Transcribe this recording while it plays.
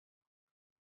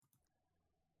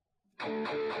You're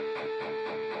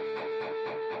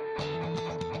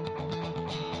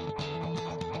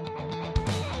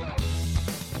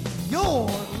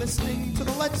listening to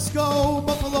the Let's Go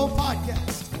Buffalo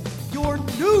podcast, your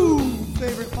new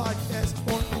favorite podcast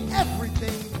for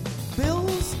everything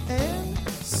Bills and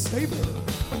Sabres.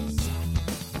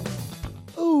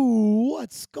 Oh,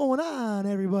 what's going on,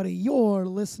 everybody? You're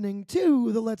listening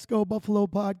to the Let's Go Buffalo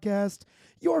podcast,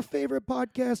 your favorite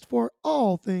podcast for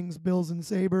all things Bills and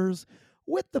Sabres,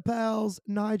 with the pals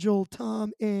Nigel,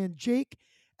 Tom, and Jake.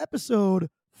 Episode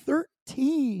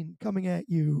 13 coming at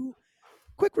you.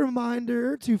 Quick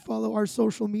reminder to follow our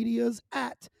social medias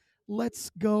at Let's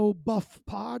Go Buff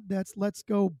Pod. That's Let's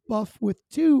Go Buff with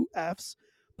 2 F's,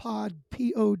 Pod,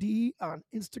 P-O-D, on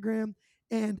Instagram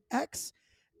and X.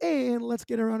 And let's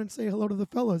get around and say hello to the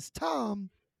fellas.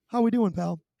 Tom, how we doing,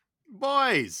 pal?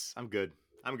 Boys, I'm good.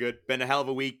 Been a hell of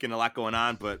a week and a lot going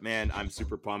on, but man, I'm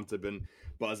super pumped. I've been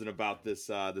buzzing about this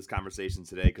conversation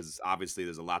today because obviously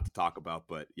there's a lot to talk about.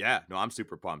 But yeah, no, I'm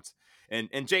super pumped.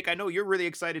 And Jake, I know you're really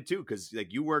excited too because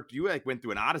you went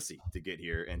through an odyssey to get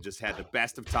here and just had the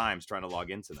best of times trying to log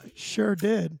in tonight. Sure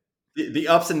did. The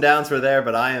ups and downs were there,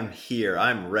 but I am here.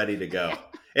 I'm ready to go.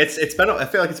 It's been. I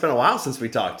feel like it's been a while since we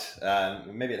talked.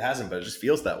 Maybe it hasn't, but it just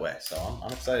feels that way. So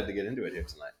I'm excited to get into it here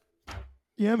tonight.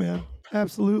 Yeah, man,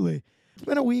 absolutely. It's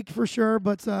been a week for sure,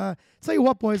 but tell you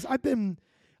what, boys, I've been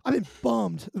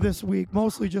bummed this week,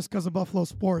 mostly just because of Buffalo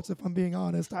sports. If I'm being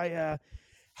honest, I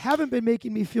haven't been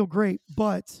making me feel great,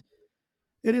 but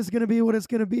it is going to be what it's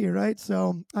going to be, right?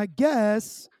 So I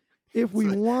guess if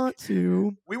we want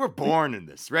to, we were born in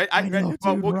this, right?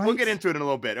 We'll get into it in a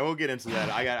little bit, and we'll get into that.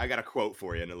 I got a quote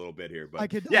for you in a little bit here, but I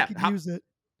could use it.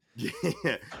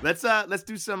 Yeah, let's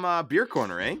do some beer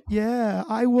corner, eh? Yeah,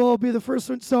 I will be the first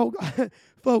one. So,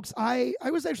 folks, I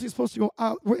was actually supposed to go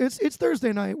out. It's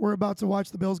Thursday night. We're about to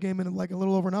watch the Bills game in like a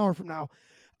little over an hour from now.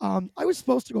 I was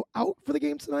supposed to go out for the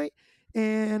game tonight,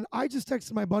 and I just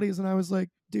texted my buddies, and I was like,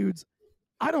 dudes,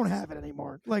 I don't have it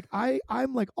anymore. Like,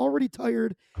 I'm like already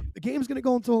tired. The game's going to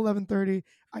go until 11:30.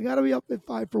 I got to be up at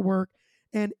 5 for work.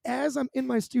 And as I'm in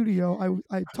my studio,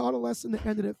 I taught a lesson that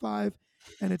ended at 5.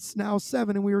 And it's now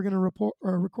 7, and we were going to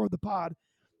record the pod.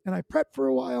 And I prepped for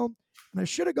a while, and I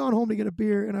should have gone home to get a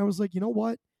beer. And I was like, you know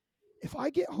what? If I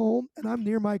get home and I'm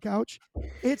near my couch,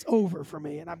 it's over for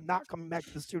me, and I'm not coming back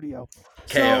to the studio.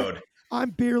 KO'd. So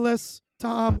I'm beerless.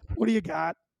 Tom, what do you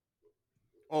got?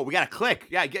 Oh, we got to click.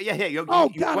 Yeah.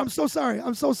 God, I'm so sorry. I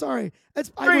was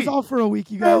off for a week,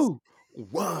 you guys. 2,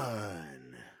 1.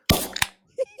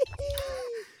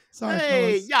 Sorry,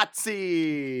 hey, fellas.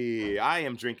 Yahtzee! I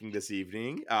am drinking this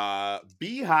evening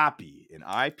Be Hoppy, an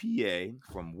IPA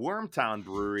from Wormtown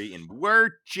Brewery in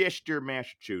Worcester,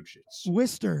 Massachusetts.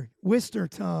 Worcester,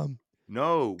 Tom.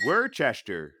 No,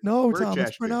 Worcester. No, Tom,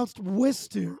 it's pronounced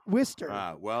Worcester.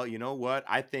 Well, you know what?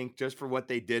 I think just for what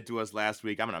they did to us last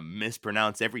week, I'm going to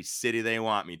mispronounce every city they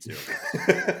want me to.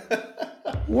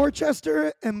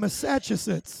 Worcester and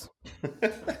Massachusetts. How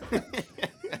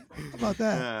about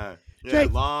that? Yeah,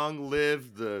 Jake. Long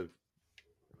live the...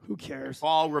 Who cares?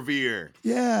 Paul Revere.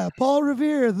 Yeah, Paul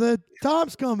Revere. The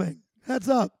Tom's coming. Heads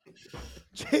up.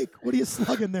 Jake, what are you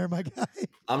slugging there, my guy?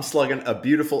 I'm slugging a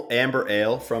beautiful amber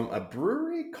ale from a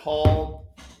brewery called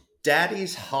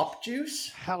Daddy's Hop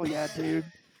Juice. Hell yeah, dude.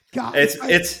 God,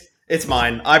 it's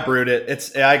mine. I brewed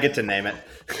it. I get to name it.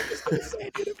 I'm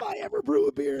saying, dude, if I ever brew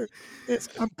a beer,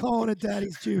 I'm calling it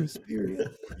Daddy's Juice. Period.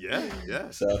 Yeah.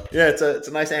 So yeah, it's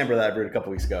a nice amber that I brewed a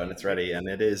couple weeks ago, and it's ready. And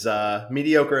it is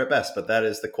mediocre at best, but that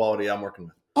is the quality I'm working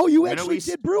with. Oh, you actually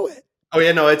did brew it? Oh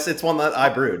yeah, no, it's one that I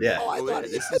brewed. Yeah. Oh, I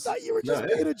thought you were just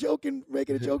making a joke and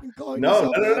calling.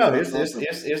 No. Here's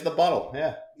the bottle.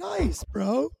 Yeah. Nice,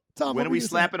 bro. Tom, when are we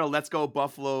slapping a Let's Go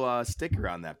Buffalo sticker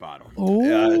on that bottle?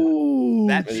 Oh,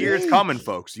 that cheer's coming,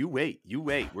 folks. You wait.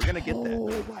 We're going to get that.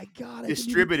 Oh, my God.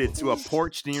 Distributed to a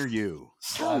porch near you.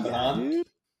 Oh, yeah, dude.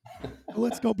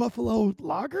 Let's Go Buffalo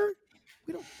Lager?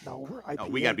 We don't know. We're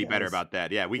IPA we got to be better guys. about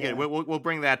that. Yeah, we'll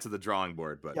bring that to the drawing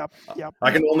board. But Yep.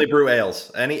 I can only brew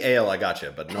ales. Any ale, I got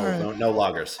you, but no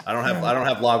lagers. I don't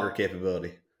have lager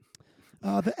capability.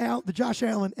 The Josh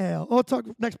Allen ale. We'll talk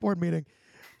next board meeting.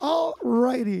 All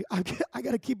righty. I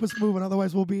got to keep us moving.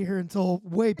 Otherwise, we'll be here until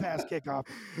way past kickoff.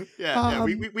 Yeah.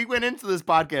 We went into this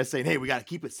podcast saying, hey, we got to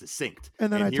keep it succinct.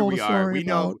 And then I told a story.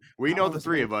 We know the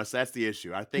three of us. That's the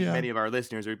issue. I think many of our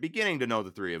listeners are beginning to know the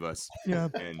three of us. Yeah.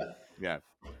 And yeah.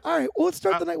 All right. Well, let's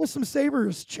start the night with some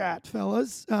Sabres chat,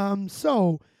 fellas.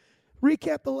 So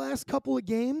recap the last couple of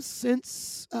games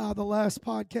since the last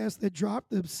podcast that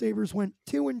dropped. The Sabres went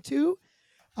 2-2.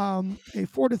 A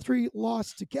 4-3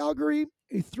 loss to Calgary,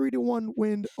 a 3-1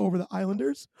 win over the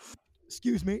Islanders.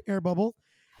 Excuse me, air bubble.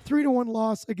 3-1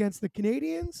 loss against the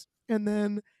Canadians, and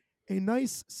then a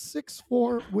nice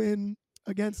 6-4 win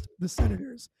against the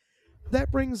Senators.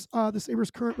 That brings the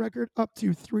Sabres' current record up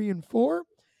to 3-4,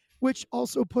 which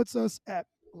also puts us at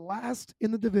last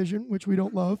in the division, which we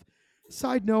don't love.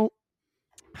 Side note,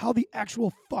 how the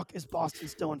actual fuck is Boston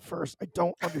still in first? I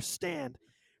don't understand.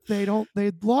 They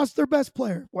lost their best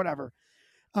player, whatever.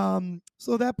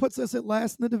 So that puts us at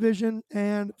last in the division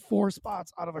and 4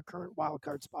 spots out of a current wild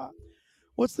card spot.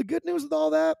 What's the good news with all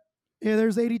that? Yeah,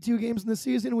 there's 82 games in the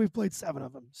season, and we've played 7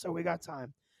 of them, so we got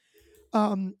time.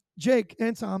 Jake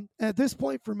and Tom, at this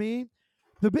point for me,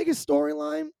 the biggest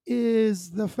storyline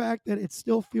is the fact that it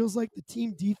still feels like the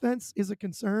team defense is a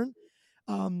concern.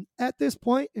 At this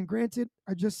point, and granted,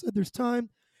 I just said there's time,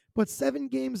 but 7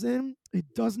 games in, it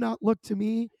does not look to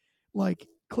me like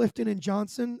Clifton and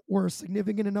Johnson were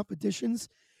significant enough additions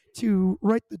to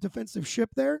right the defensive ship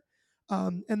there.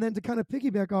 And then to kind of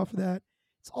piggyback off of that,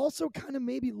 it's also kind of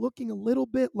maybe looking a little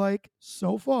bit like,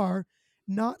 so far,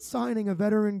 not signing a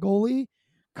veteran goalie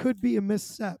could be a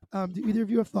misstep. Do either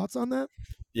of you have thoughts on that?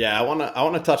 Yeah, I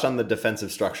want to touch on the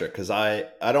defensive structure because I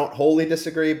don't wholly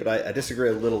disagree, but I disagree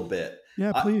a little bit.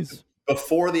 Yeah, please.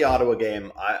 Before the Ottawa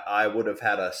game, I would have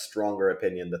had a stronger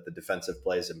opinion that the defensive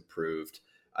plays improved.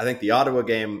 I think the Ottawa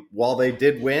game, while they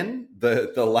did win,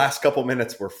 the last couple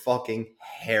minutes were fucking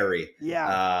hairy.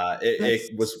 Yeah,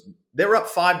 it was. They were up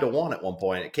 5-1 at one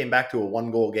point. It came back to a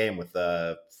 1-goal game with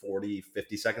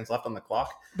 50 seconds left on the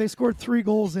clock. They scored 3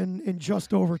 goals in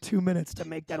just over 2 minutes to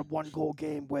make that a 1-goal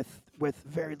game with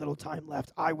very little time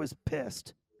left. I was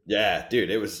pissed. Yeah, dude,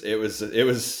 it was.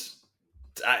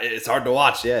 It's hard to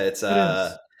watch. Yeah, it's.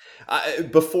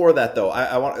 Before that though,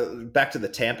 I want back to the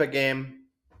Tampa game.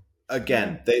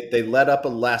 Again, they let up a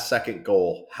last-second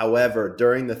goal. However,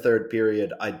 during the third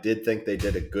period, I did think they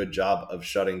did a good job of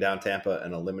shutting down Tampa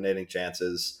and eliminating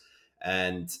chances.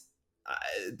 And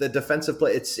the defensive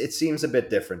play, it seems a bit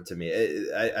different to me.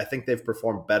 I think they've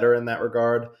performed better in that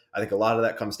regard. I think a lot of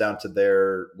that comes down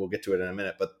to we'll get to it in a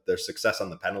minute, but their success on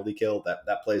the penalty kill,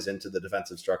 that plays into the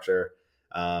defensive structure.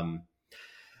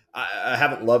 I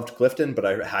haven't loved Clifton, but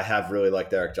I have really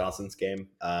liked Eric Johnson's game.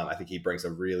 I think he brings a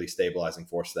really stabilizing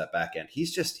force to that back end.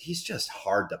 He's just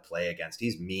hard to play against.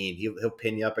 He's mean. He'll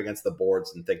pin you up against the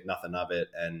boards and think nothing of it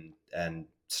and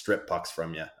strip pucks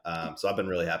from you. So I've been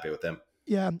really happy with him.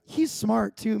 Yeah, he's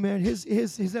smart too, man.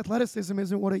 His athleticism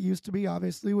isn't what it used to be,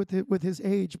 obviously, with his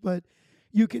age, but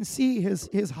you can see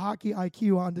his hockey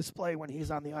IQ on display when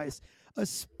he's on the ice,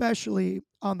 especially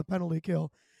on the penalty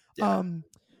kill. Yeah.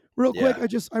 Real quick,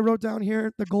 I wrote down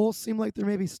here, the goals seem like they're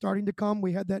maybe starting to come.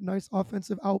 We had that nice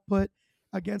offensive output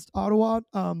against Ottawa.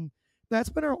 That's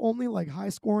been our only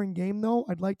high-scoring game, though.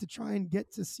 I'd like to try and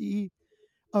get to see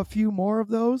a few more of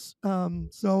those.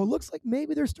 So it looks like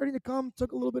maybe they're starting to come.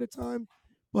 Took a little bit of time,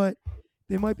 but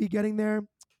they might be getting there.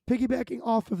 Piggybacking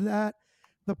off of that,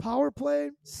 the power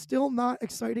play, still not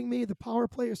exciting me. The power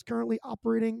play is currently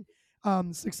operating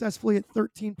successfully at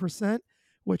 13%,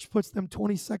 which puts them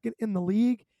 22nd in the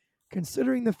league.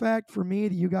 Considering the fact, for me,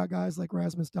 that you got guys like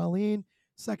Rasmus Dahlin,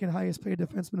 second highest paid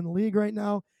defenseman in the league right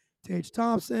now, Tage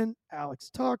Thompson, Alex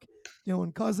Tuck,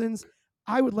 Dylan Cousins,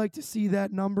 I would like to see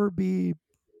that number be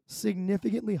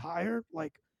significantly higher,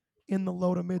 like in the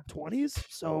low to mid 20s.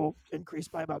 So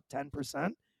increased by about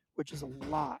 10%, which is a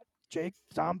lot. Jake,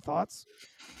 Tom, thoughts?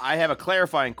 I have a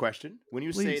clarifying question. When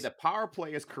you say Please. the power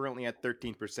play is currently at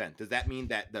 13%, does that mean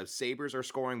that the Sabres are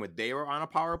scoring when they are on a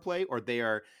power play, or they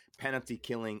are penalty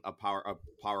killing a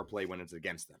power play when it's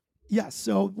against them? Yes.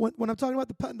 So when I'm talking about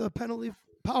the penalty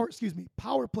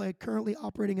power play currently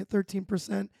operating at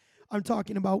 13%, I'm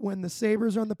talking about when the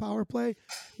Sabres are on the power play,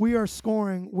 we are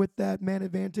scoring with that man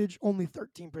advantage only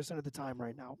 13% of the time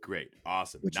right now. Great.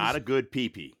 Awesome. Which Not is- a good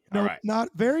PP. No, All right. not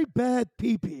very bad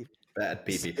PP. Bad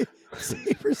PP.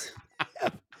 Sabres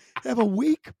have a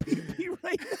weak PP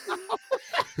right now.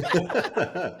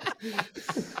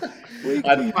 Weak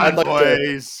PP. I'd like to,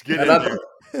 Boys, get in there.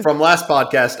 from last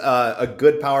podcast, a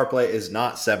good power play is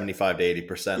not 75 to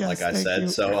 80%, Yes, like I thank said. you.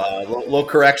 So a little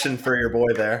correction for your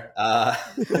boy there.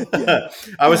 Yeah.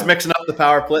 I was mixing up the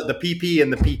power play, the PP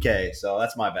and the PK, so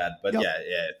that's my bad. But Yep.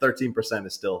 yeah, 13%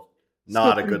 is still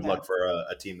not a pretty good bad. look for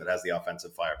a team that has the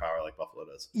offensive firepower like Buffalo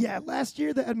does. Yeah, last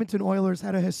year the Edmonton Oilers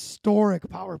had a historic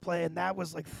power play, and that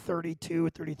was like 32 or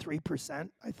 33%,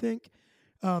 I think.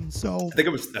 So I think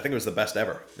it was the best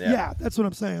ever. yeah, that's what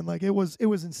I'm saying. Like it was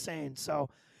insane. So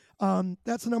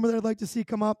that's a number that I'd like to see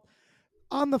come up.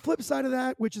 On the flip side of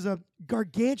that, which is a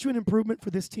gargantuan improvement for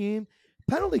this team,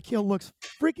 penalty kill looks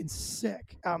freaking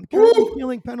sick. Currently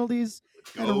killing penalties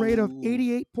at a rate of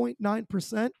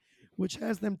 88.9%, which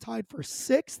has them tied for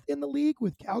 6th in the league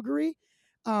with Calgary.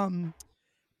 Um,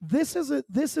 this is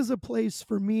a place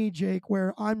for me, Jake,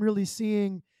 where I'm really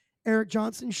seeing Eric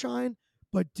Johnson shine.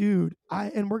 But dude, I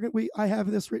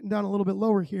have this written down a little bit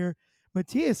lower here.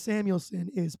 Matthias Samuelson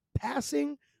is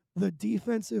passing the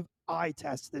defensive eye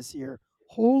test this year.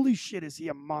 Holy shit, is he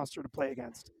a monster to play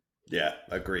against? Yeah,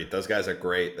 agreed. Those guys are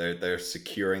great. They're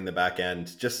securing the back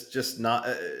end, just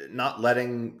not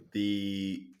letting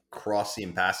the cross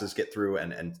seam passes get through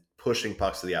and pushing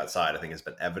pucks to the outside. I think has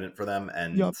been evident for them,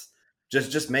 and Yep.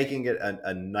 just making it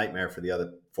a nightmare for the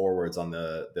other forwards on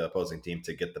the opposing team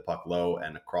to get the puck low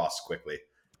and across quickly.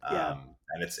 Yeah.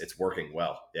 And it's working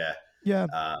well. Yeah. Yeah.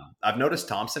 I've noticed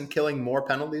Thompson killing more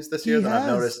penalties this year He than I've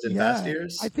has. noticed in past Yeah.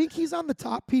 years. I think he's on the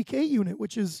top PK unit,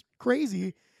 which is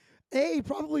crazy.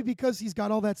 Probably because he's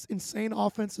got all that insane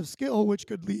offensive skill, which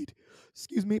could lead,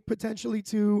 potentially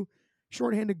to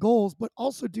shorthanded goals. But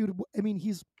also, dude, I mean,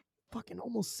 he's fucking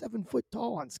almost 7 foot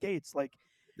tall on skates. Like,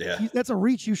 Yeah. that's a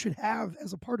reach you should have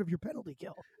as a part of your penalty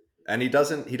kill. And he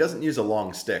doesn't use a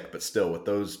long stick, but still with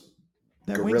those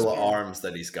That gorilla wingspan. arms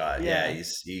that he's got, Yeah.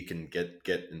 he can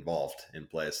get involved in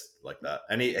plays like that.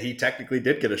 And he technically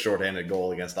did get a shorthanded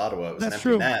goal against Ottawa. It was That's an empty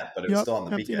true. net, but it was still on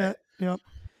the empty PK. net. Yep.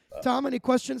 Tom, any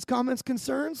questions, comments,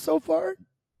 concerns so far?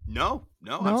 No,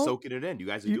 I'm soaking it in. You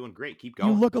guys are doing great. Keep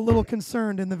going. You look a little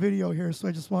concerned in the video here, so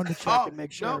I just wanted to check and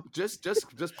make sure. No,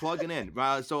 just plugging in.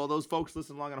 So those folks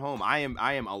listening along at home, I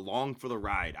am along for the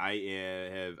ride.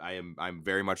 I'm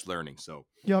very much learning. So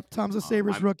yep, Tom's a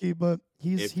Sabres rookie, but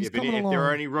he's coming along. If there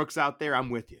are any rooks out there, I'm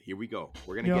with you. Here we go.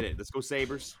 We're gonna get it. Let's go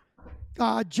Sabres.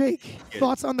 Jake,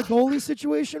 thoughts on the goalie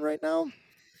situation right now?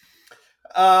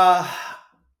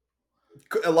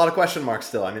 A lot of question marks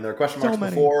still. I mean, there are question marks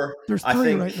before. There's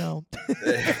 3 right now.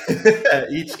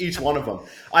 each one of them.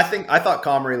 I thought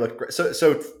Comrie looked great.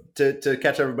 So to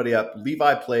catch everybody up,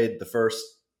 Levi played the first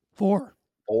 4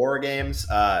 games,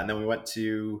 and then we went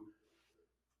to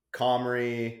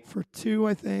Comrie for 2,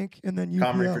 I think, and then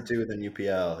UPL. Comrie for 2, then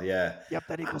UPL. Yeah. Yep,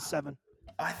 that equals 7.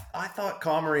 I thought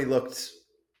Comrie looked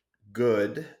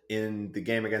good in the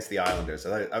game against the Islanders.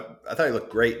 I thought he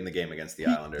looked great in the game against the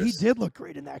Islanders. He did look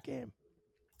great in that game.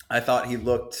 I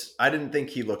didn't think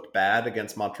he looked bad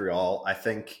against Montreal. I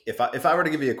think if I were to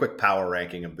give you a quick power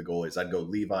ranking of the goalies, I'd go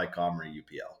Levi, Comrie,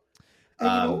 UPL.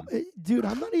 And dude,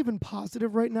 I'm not even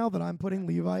positive right now that I'm putting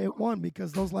Levi at 1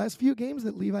 because those last few games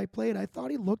that Levi played, I thought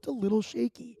he looked a little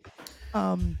shaky.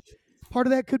 Part of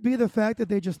that could be the fact that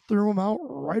they just threw him out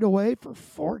right away for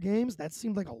 4 games. That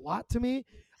seemed like a lot to me.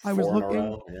 I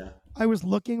was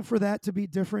looking for that to be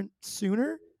different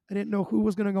sooner. I didn't know who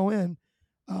was going to go in.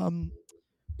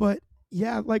 But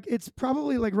yeah, like it's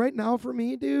probably like right now for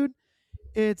me, dude,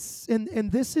 it's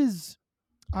and this is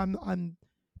I'm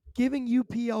giving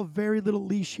UPL very little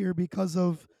leash here because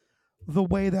of the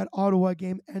way that Ottawa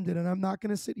game ended. And I'm not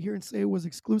going to sit here and say it was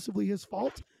exclusively his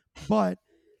fault, but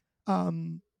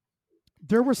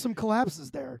there were some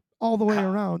collapses there all the way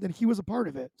around, and he was a part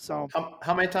of it. So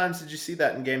how many times did you see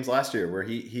that in games last year where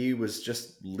he was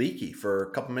just leaky for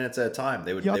a couple minutes at a time?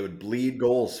 They would bleed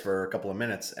goals for a couple of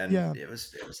minutes, and it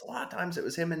was a lot of times it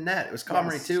was him in net. It was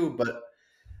Comrie too, but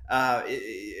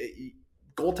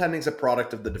goaltending is a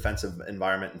product of the defensive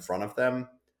environment in front of them.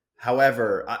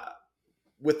 However,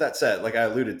 with that said, like I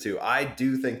alluded to, I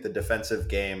do think the defensive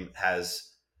game has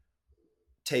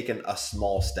taken a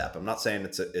small step. I'm not saying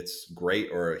it's great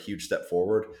or a huge step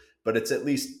forward, but it's at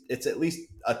least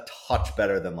a touch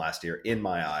better than last year in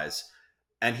my eyes.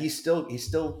 And he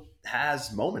still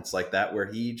has moments like that where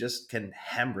he just can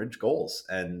hemorrhage goals,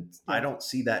 and I don't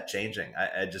see that changing.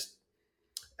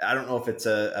 I don't know if it's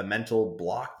a mental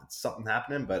block that's something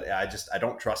happening, but I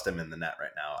don't trust him in the net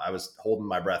right now. I was holding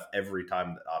my breath every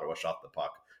time that Ottawa shot the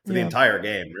puck for the entire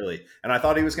game, really. And I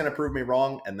thought he was going to prove me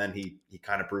wrong, and then he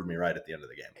kind of proved me right at the end of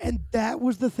the game. And that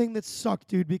was the thing that sucked,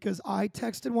 dude, because I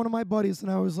texted one of my buddies,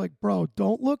 and I was like, bro,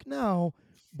 don't look now,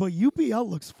 but UPL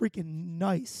looks freaking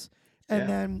nice. And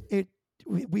then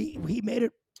we made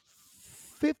it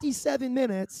 57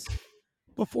 minutes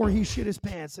before he shit his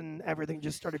pants and everything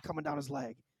just started coming down his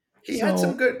leg. He had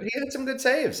some good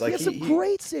saves. Like he had some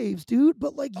great saves, dude.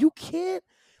 But you can't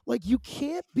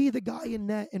be the guy in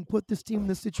net and put this team in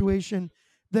the situation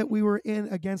that we were in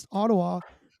against Ottawa,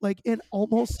 and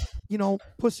almost,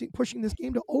 pushing this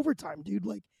game to overtime, dude.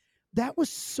 Like that was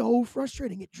so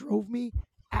frustrating. It drove me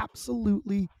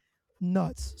absolutely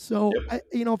nuts. So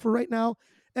for right now,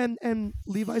 and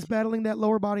Levi's battling that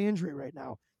lower body injury right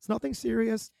now. It's nothing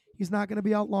serious. He's not going to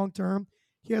be out long term.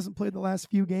 He hasn't played the last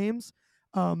few games.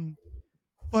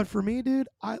 But for me, dude,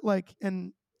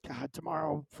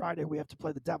 tomorrow, Friday, we have to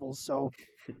play the Devils. So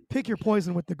pick your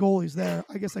poison with the goalies there.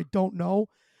 I guess I don't know.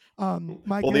 My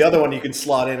Well, guess, the other one you can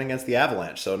slot in against the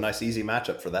Avalanche, so a nice easy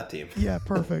matchup for that team. yeah,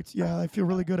 perfect. Yeah, I feel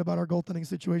really good about our goaltending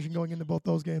situation going into both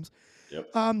those games.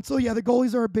 Yep. So yeah, the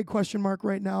goalies are a big question mark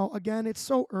right now. Again, it's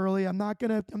so early. I'm not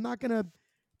gonna,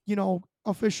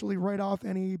 officially write off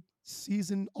any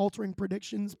season altering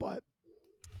predictions, but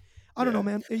I don't know,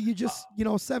 Yeah. man. You just,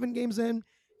 7 games in,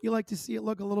 you like to see it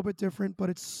look a little bit different,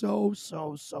 but it's so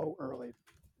early.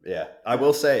 Yeah, I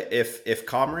will say if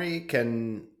Comrie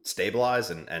can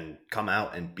stabilize and come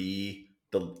out and be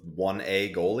the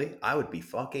 1A goalie, I would be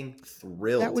fucking That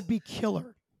thrilled. would be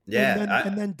killer. And Yeah,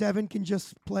 then Devin can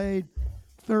just play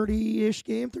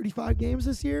 35 games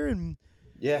this year, and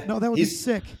yeah. no, that would be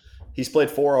sick. He's played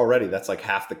 4 already. That's like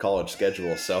half the college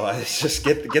schedule. So I just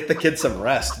get the kid some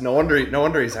rest. No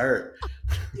wonder he's hurt.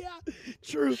 Yeah,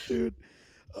 truth, dude.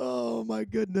 Oh my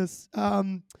goodness.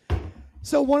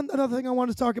 So another thing I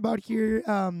want to talk about here,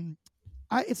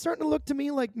 it's starting to look to me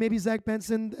like maybe Zach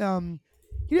Benson.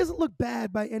 He doesn't look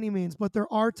bad by any means, but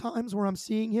there are times where I'm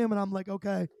seeing him and I'm like,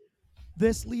 okay,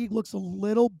 this league looks a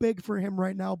little big for him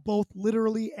right now, both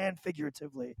literally and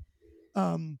figuratively.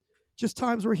 Um, just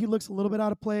times where he looks a little bit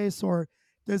out of place or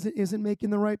isn't making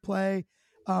the right play.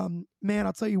 Man,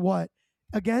 I'll tell you what,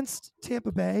 against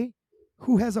Tampa Bay,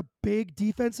 who has a big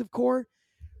defensive core,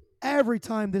 every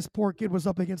time this poor kid was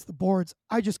up against the boards,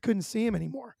 I just couldn't see him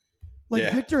anymore. Like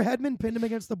Yeah. Victor Hedman pinned him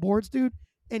against the boards, dude,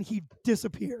 and he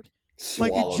disappeared.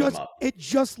 Like Swallowed him up. it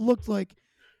just looked like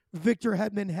Victor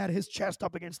Hedman had his chest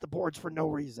up against the boards for no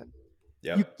reason.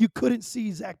 Yep. You couldn't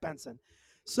see Zach Benson.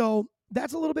 So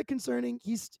that's a little bit concerning.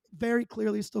 He's very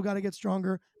clearly still got to get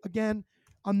stronger. Again,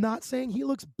 I'm not saying he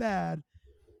looks bad,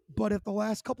 but if the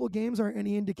last couple of games are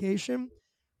any indication,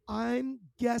 I'm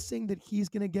guessing that he's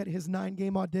going to get his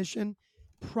 9-game audition,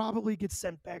 probably get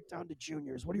sent back down to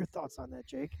juniors. What are your thoughts on that,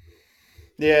 Jake?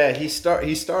 Yeah, he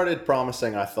started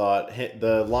promising. I thought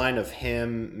the line of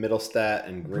him, Middlestat,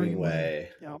 and Greenway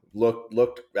Yep.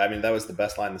 looked. I mean, that was the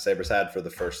best line the Sabres had for the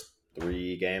first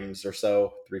 3 games or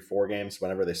so, 4 games.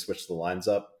 Whenever they switched the lines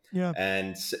up, Yeah.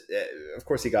 and of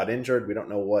course he got injured. We don't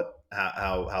know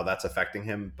how that's affecting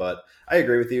him, but I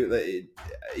agree with you.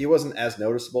 He wasn't as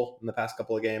noticeable in the past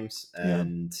couple of games,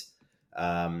 and.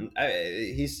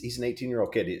 He's an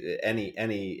 18-year-old kid. Any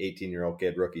 18-year-old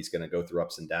kid rookie's going to go through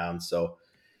ups and downs. So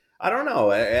I don't know.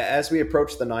 As we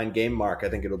approach the 9-game mark, I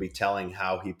think it'll be telling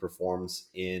how he performs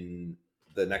in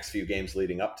the next few games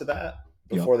leading up to that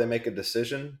before they make a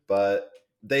decision. But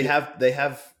they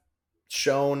have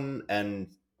shown and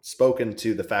spoken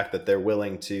to the fact that they're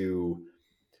willing to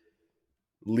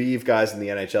leave guys in the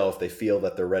NHL if they feel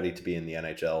that they're ready to be in the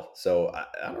NHL. So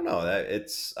I don't know.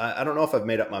 I don't know if I've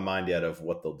made up my mind yet of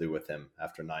what they'll do with him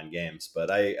after 9 games. But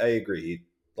I agree.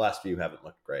 Last few haven't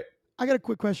looked great. I got a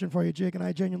quick question for you, Jake, and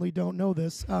I genuinely don't know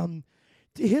this.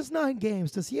 His 9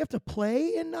 games, does he have to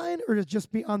play in 9 or does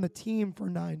just be on the team for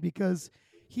 9? Because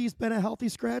he's been a healthy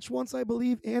scratch once, I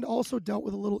believe, and also dealt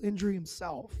with a little injury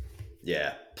himself.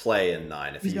 Yeah, play in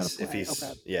 9 if he's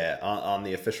okay. on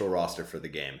the official roster for the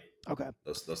game. Okay,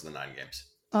 those are the 9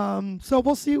 games. So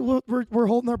we'll see. We're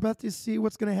holding our breath to see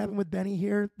what's going to happen with Benny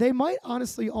here. They might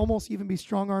honestly almost even be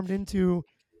strong-armed into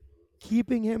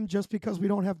keeping him just because we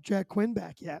don't have Jack Quinn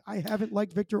back yet. I haven't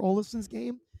liked Victor Olofsson's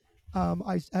game.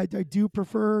 I do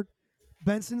prefer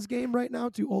Benson's game right now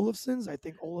to Olofsson's. I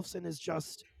think Olofsson is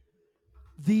just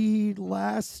the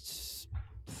last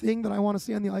thing that I want to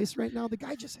see on the ice right now. The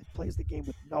guy just plays the game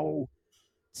with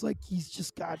it's like he's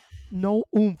just got no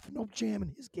oomph, no jam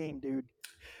in his game, dude.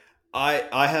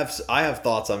 I have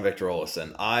thoughts on Victor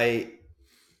Olofsson.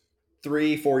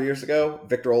 3-4 years ago,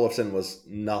 Victor Olofsson was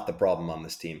not the problem on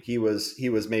this team. He was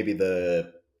maybe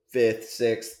the 5th,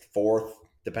 6th, 4th,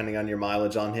 depending on your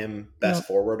mileage on him, best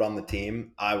forward on the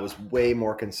team. I was way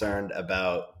more concerned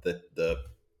about the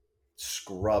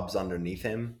scrubs underneath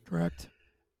him. Correct.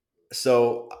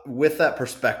 So with that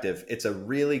perspective, it's a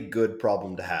really good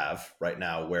problem to have right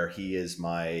now where he's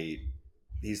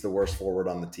the worst forward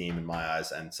on the team in my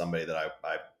eyes, and somebody that I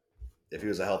if he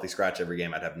was a healthy scratch every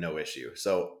game, I'd have no issue.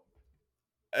 So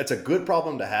it's a good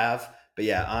problem to have, but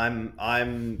yeah,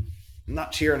 I'm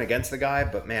not cheering against the guy,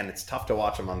 but man, it's tough to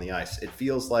watch him on the ice. It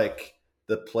feels like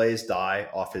the plays die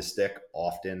off his stick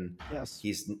often. Yes.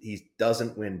 He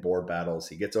doesn't win board battles.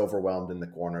 He gets overwhelmed in the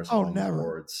corners. Never. The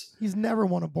boards. He's never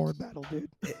won a board battle, dude.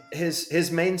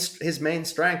 His main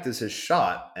strength is his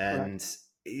shot, and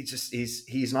Correct.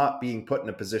 he's not being put in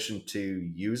a position to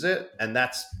use it, and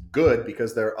that's good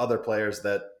because there are other players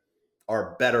that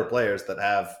are better players that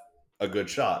have a good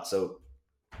shot. So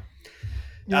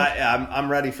I'm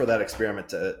ready for that experiment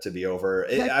to be over.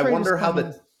 I wonder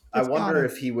how I wonder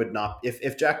if he would not,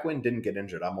 if Jack Quinn didn't get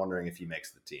injured, I'm wondering if he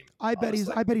makes the team. I bet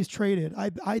he's traded.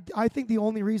 I think the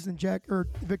only reason Victor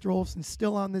Olofsson's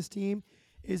still on this team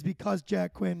is because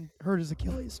Jack Quinn hurt his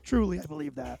Achilles. Truly, I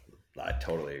believe that. I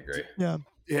totally agree. Yeah.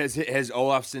 Has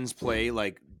Olofsson's play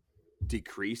like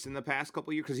decreased in the past couple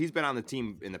of years? Because he's been on the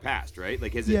team in the past, right?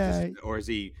 Like, has this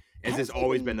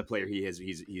always been the player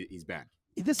he's been?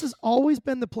 This has always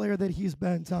been the player that he's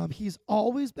been, Tom. He's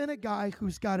always been a guy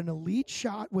who's got an elite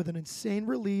shot with an insane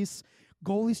release.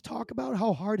 Goalies talk about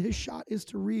how hard his shot is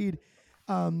to read.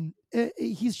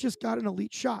 He's just got an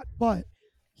elite shot, but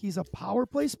he's a power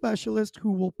play specialist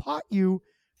who will pot you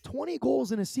 20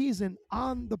 goals in a season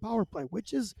on the power play,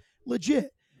 which is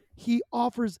legit. He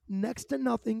offers next to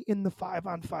nothing in the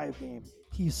 5-on-5 game.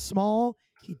 He's small.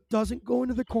 He doesn't go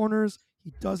into the corners.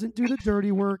 He doesn't do the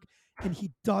dirty work, and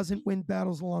he doesn't win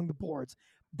battles along the boards.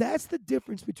 That's the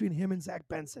difference between him and Zach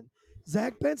Benson.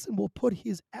 Zach Benson will put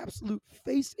his absolute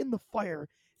face in the fire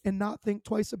and not think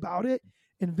twice about it.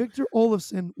 And Victor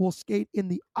Olofsson will skate in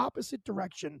the opposite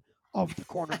direction of the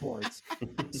corner boards.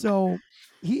 So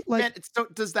he like. Man, so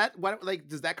does that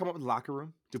come up in the locker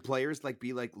room? Do players like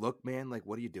be like, look, man, like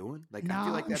what are you doing? Like, nah, I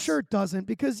feel like I'm sure it doesn't,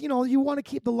 because you want to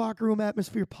keep the locker room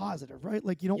atmosphere positive, right?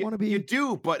 Like you don't want to be. You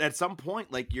do, but at some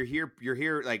point, like you're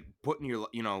here, like putting your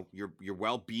your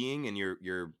well-being and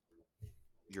your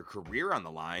career on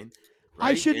the line.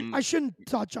 Right? I shouldn't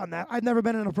touch on that. I've never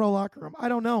been in a pro locker room. I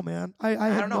don't know, man. I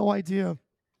have no idea.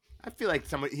 I feel like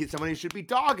somebody should be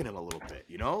dogging him a little bit,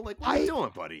 Like, what are you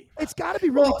doing, buddy? It's got to be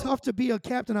really tough to be a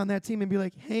captain on that team and be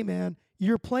like, hey, man,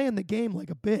 you're playing the game like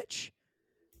a bitch.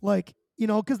 Like,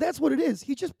 because that's what it is.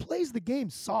 He just plays the game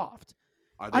soft.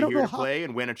 Are they here to play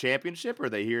and win a championship, or are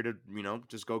they here to,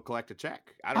 just go collect a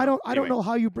check? I don't know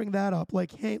how you bring that up.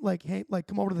 Like, hey,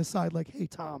 come over to the side. Like, hey,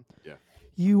 Tom. Yeah.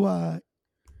 You,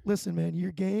 listen, man,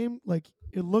 your game, like,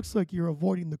 it looks like you're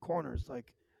avoiding the corners.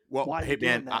 Like, well, why hey,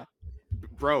 man,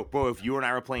 bro, if you and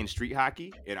I were playing street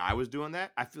hockey and I was doing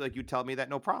that, I feel like you'd tell me that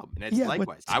no problem. And it's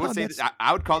likewise. I would say that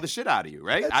I would call the shit out of you,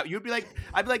 right? I'd be like,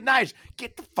 Nige,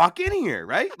 get the fuck in here,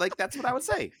 right? Like, that's what I would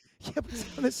say. Yeah,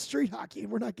 but it's street hockey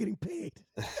and we're not getting paid.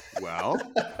 Well,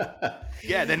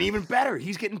 yeah, then even better.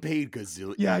 He's getting paid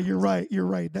gazillion. Yeah, you're right.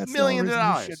 That's millions of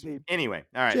dollars. Anyway,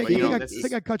 all right. Jake, I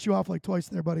think I cut you off like twice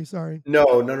there, buddy. Sorry.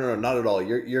 No, not at all.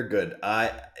 You're good.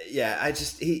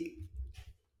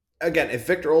 Again, if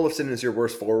Victor Olofsson is your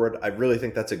worst forward, I really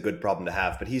think that's a good problem to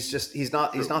have. But he's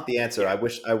not the answer.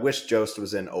 I wish Jost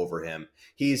was in over him.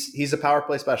 He's a power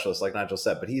play specialist, like Nigel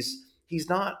said, but he's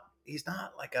not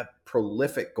like a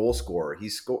prolific goal scorer.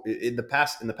 He's scored in the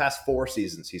past 4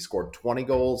 seasons. He scored 20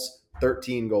 goals,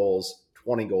 13 goals,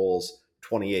 20 goals,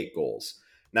 28 goals.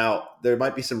 Now, there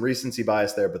might be some recency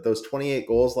bias there, but those 28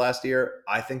 goals last year,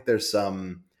 I think there's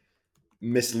some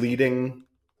misleading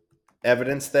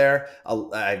evidence there.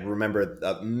 I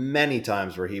remember many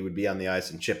times where he would be on the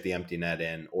ice and chip the empty net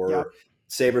in, or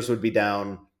Sabres would be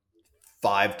down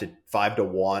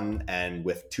 5-1, and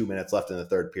with 2 minutes left in the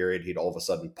third period, he'd all of a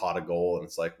sudden pot a goal, and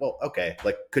it's like, well, okay,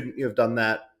 like, couldn't you have done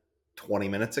that 20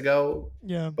 minutes ago,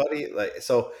 buddy? Like,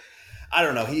 so I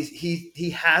don't know.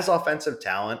 He has offensive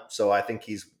talent, so I think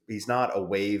he's not a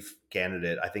wave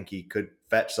candidate. I think he could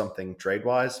fetch something trade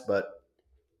wise, but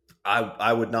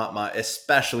I would not mind,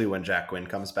 especially when Jack Quinn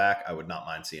comes back. I would not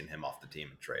mind seeing him off the team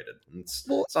and traded. It's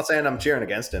not saying I'm cheering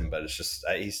against him, but it's just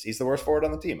he's the worst forward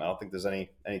on the team. I don't think there's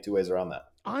any two ways around that.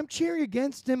 I'm cheering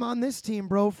against him on this team,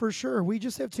 bro, for sure. We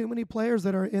just have too many players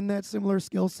that are in that similar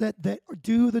skill set that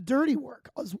do the dirty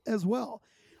work as well.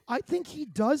 I think he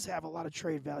does have a lot of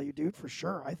trade value, dude, for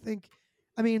sure.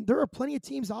 I mean, there are plenty of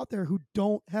teams out there who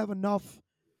don't have enough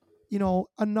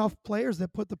players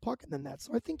that put the puck in the net.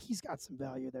 So I think he's got some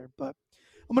value there. But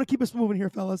I'm going to keep us moving here,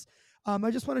 fellas.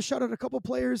 I just want to shout out a couple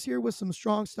players here with some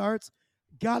strong starts.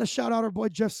 Got to shout out our boy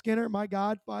Jeff Skinner. My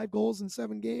God, 5 goals in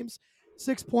 7 games,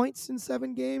 6 points in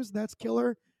 7 games. That's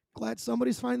killer. Glad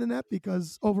somebody's finding the net,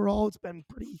 because overall it's been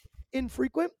pretty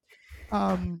infrequent.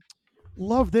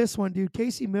 Love this one, dude.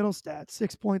 Casey Middlestat,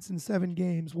 6 points in 7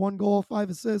 games, 1 goal, 5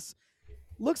 assists.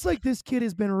 Looks like this kid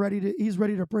has been he's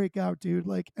ready to break out, dude.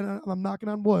 Like, and I'm knocking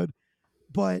on wood,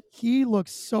 but he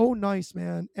looks so nice,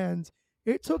 man. And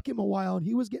it took him a while, and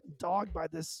he was getting dogged by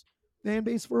this fan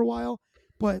base for a while,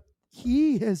 but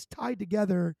he has tied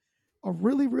together a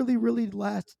really, really, really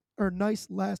nice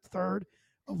last third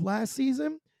of last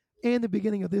season and the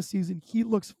beginning of this season. He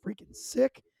looks freaking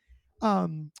sick.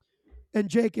 And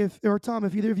Jake, Tom,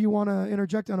 if either of you want to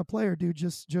interject on a player, dude,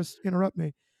 just interrupt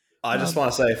me. I just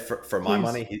want to say, for my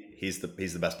money, he's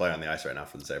the best player on the ice right now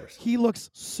for the Sabres. He looks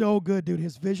so good, dude.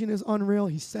 His vision is unreal.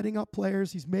 He's setting up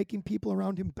players. He's making people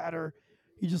around him better.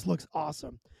 He just looks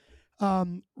awesome.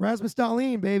 Rasmus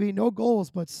Dahlin, baby, no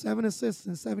goals, but 7 assists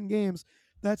in 7 games.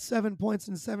 That's 7 points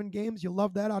in 7 games. You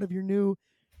love that out of your new,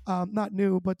 not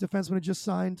new, but defenseman who just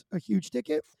signed a huge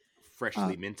ticket.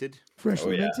 Freshly minted.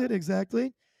 Freshly minted,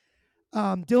 exactly.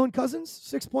 Dylan Cousins,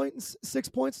 6 points, 6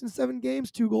 points in 7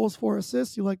 games, 2 goals, 4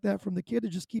 assists. You like that from the kid to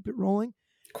just keep it rolling.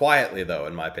 Quietly, though,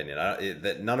 in my opinion,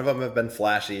 that none of them have been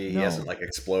flashy. No. He hasn't like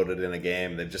exploded in a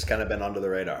game. They've just kind of been under the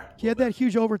radar. He had that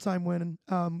huge overtime win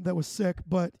that was sick,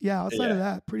 but yeah, outside of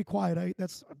that, pretty quiet.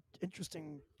 That's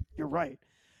interesting. You're right.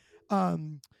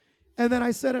 And then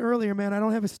I said it earlier, man. I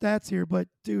don't have his stats here, but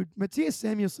dude, Matthias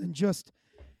Samuelsson just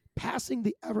passing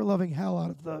the ever-loving hell out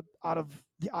of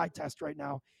the eye test right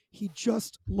now. He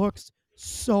just looks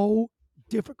so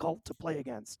difficult to play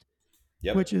against,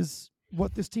 which is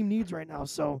what this team needs right now.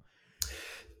 So,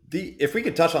 if we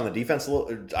could touch on the defense a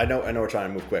little, I know we're trying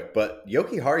to move quick, but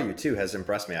Yoki Haru too has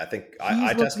impressed me. I think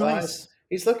I testify. Nice.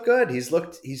 He's looked good. He's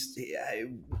with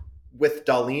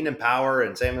Dahlin and Power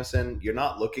and Samuelson. You're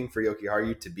not looking for Yoki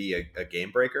Haru to be a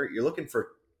game breaker. You're looking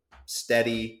for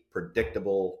steady,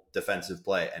 predictable defensive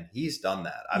play, and he's done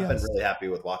that. I've been really happy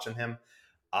with watching him.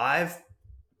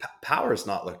 Power's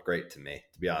not looked great to me,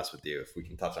 to be honest with you. If we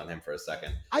can touch on him for a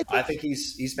second, I think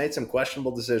he's made some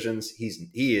questionable decisions.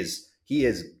 He is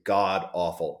god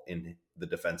awful in the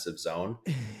defensive zone.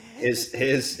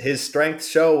 His strengths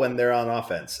show when they're on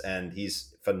offense, and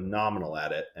he's phenomenal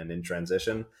at it and in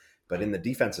transition. But in the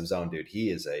defensive zone, dude,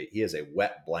 he is a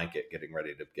wet blanket getting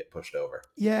ready to get pushed over.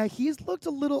 Yeah, he's looked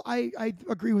a little. I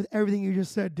agree with everything you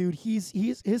just said, dude.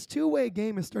 His two-way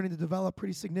game is starting to develop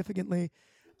pretty significantly.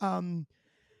 He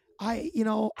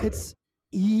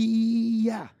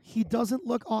doesn't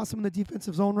look awesome in the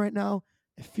defensive zone right now.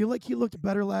 I feel like he looked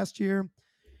better last year.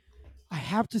 I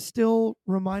have to still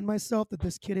remind myself that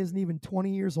this kid isn't even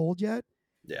 20 years old yet.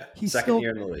 Yeah, he's second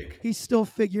year in the league. He's still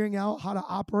figuring out how to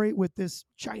operate with this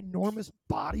ginormous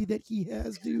body that he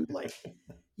has, dude. Like,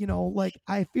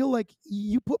 I feel like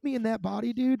you put me in that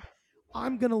body, dude,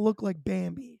 I'm going to look like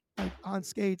Bambi, like on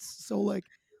skates. So, like,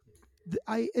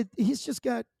 he's just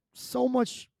got so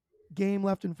much game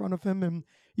left in front of him. And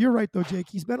you're right, though, Jake.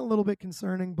 He's been a little bit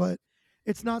concerning, but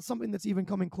it's not something that's even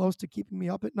coming close to keeping me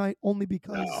up at night, only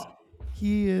because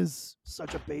he is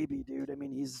such a baby, dude. I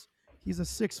mean, he's a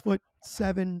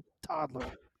 6'7" toddler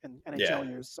in NHL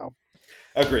years. So,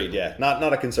 agreed. Yeah,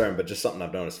 not a concern, but just something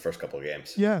I've noticed the first couple of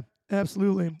games. Yeah,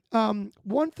 absolutely.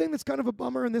 One thing that's kind of a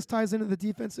bummer, and this ties into the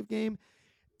defensive game.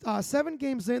 7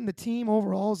 games in, the team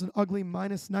overall is an ugly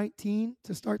 -19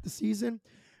 to start the season.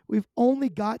 We've only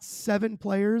got 7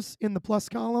 players in the plus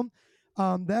column.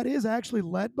 That is actually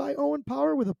led by Owen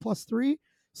Power with a +3.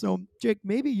 So, Jake,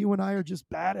 maybe you and I are just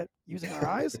bad at using our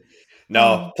eyes.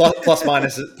 No, plus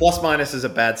minus is a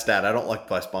bad stat. I don't like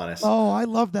plus minus. Oh, I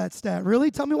love that stat.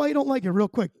 Really? Tell me why you don't like it real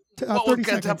quick. 30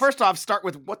 seconds. First off, start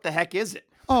with what the heck is it?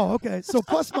 Oh, okay. So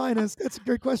plus minus, that's a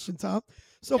great question, Tom.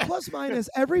 So plus minus,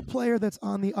 every player that's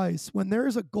on the ice, when there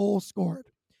is a goal scored,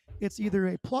 it's either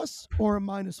a plus or a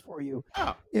minus for you.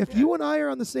 If you and I are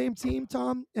on the same team,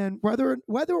 Tom, and whether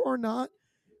or not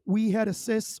we had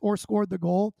assists or scored the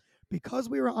goal, because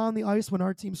we were on the ice when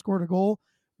our team scored a goal,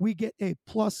 we get a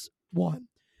 +1.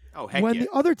 Oh, heck when the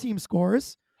other team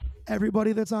scores,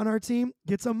 everybody that's on our team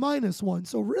gets a -1.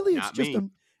 So really, it's just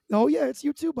it's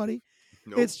you too, buddy.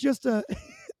 Nope. It's just a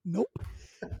nope.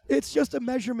 It's just a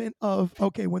measurement of,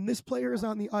 okay, when this player is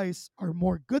on the ice, are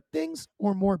more good things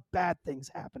or more bad things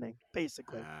happening,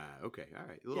 basically. Okay, all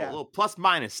right. A little plus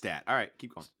minus stat. All right,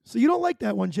 keep going. So you don't like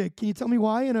that one, Jake. Can you tell me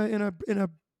why in a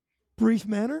brief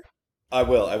manner? I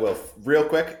will. Real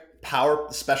quick,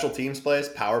 special teams plays,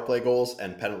 power play goals,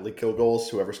 and penalty kill goals,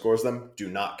 whoever scores them, do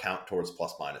not count towards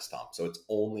plus minus, Tom. So it's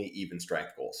only even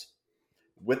strength goals.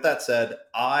 With that said,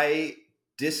 I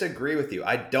disagree with you.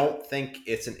 I don't think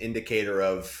it's an indicator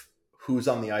of who's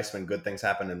on the ice when good things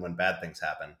happen and when bad things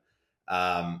happen.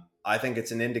 I think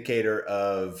it's an indicator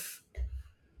of...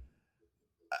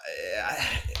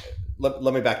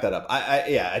 Let me back that up.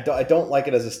 I don't like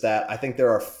it as a stat. I think there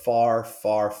are far,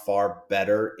 far, far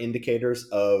better indicators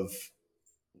of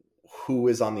who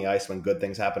is on the ice when good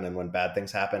things happen and when bad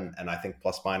things happen. And I think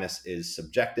plus minus is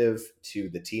subjective to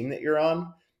the team that you're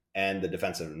on and the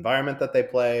defensive environment that they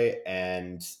play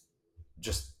and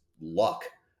just luck.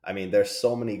 I mean, there's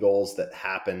so many goals that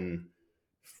happen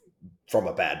from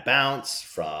a bad bounce,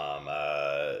 from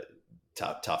a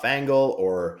tough angle,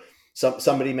 or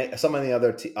somebody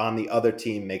on the other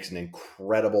team makes an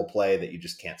incredible play that you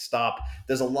just can't stop.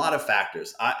 There's a lot of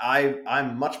factors.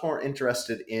 I'm much more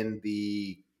interested in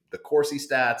the Corsi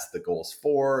stats, the goals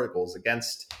for, goals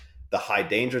against, the high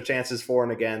danger chances for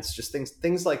and against, just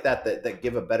things like that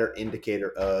give a better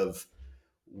indicator of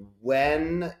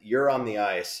when you're on the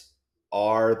ice,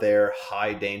 are there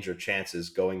high danger chances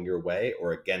going your way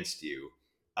or against you?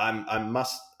 I'm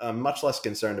much less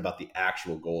concerned about the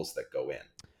actual goals that go in,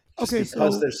 just Okay,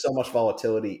 because so there's so much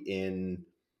volatility in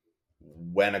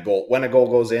when a goal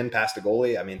goes in past a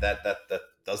goalie. I mean, that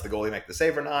does the goalie make the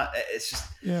save or not? It's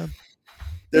just yeah,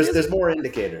 there's more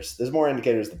indicators. There's more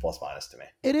indicators than plus minus to me.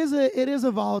 it is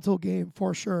a volatile game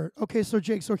for sure. Okay, so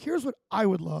Jake, so here's what I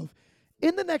would love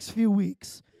in the next few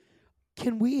weeks.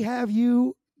 Can we have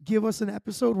you give us an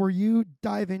episode where you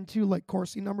dive into like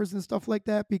Corsi numbers and stuff like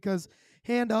that? Because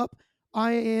hand up,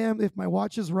 I am, if my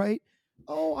watch is right,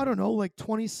 I don't know, like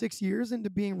 26 years into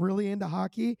being really into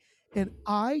hockey, and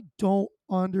I don't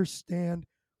understand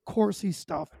Corsi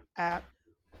stuff at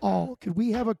all. Could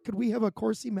we have a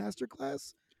Corsi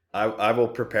masterclass? I will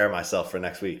prepare myself for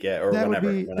next week. Yeah, or That would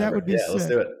whenever. be that would Whenever. be Yeah, let's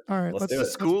sick. do it. All right, Let's do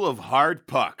let's it. School of Hard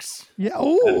Pucks. yeah.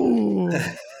 Oh, I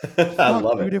fuck,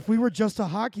 love dude! it. If we were just a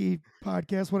hockey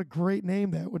podcast, what a great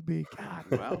name that would be. God,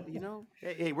 Well,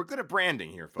 hey, we're good at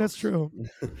branding here, folks. that's true.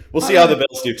 We'll see how the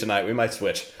Bills do tonight. We might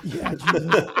switch. Yeah,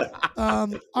 Jesus. All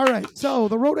right. So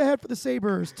the road ahead for the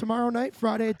Sabres tomorrow night,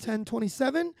 Friday at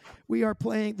 10:27. We are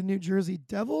playing the New Jersey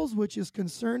Devils, which is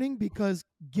concerning because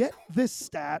get this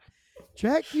stat: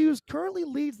 Jack Hughes currently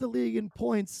leads the league in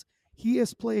points. He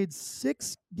has played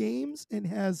 6 games and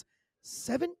has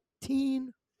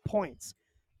 17 points.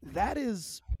 That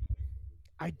is,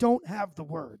 I don't have the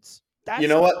words. You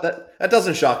know what? That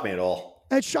doesn't shock me at all.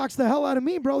 That shocks the hell out of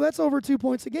me, bro. That's over 2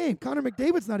 points a game. Connor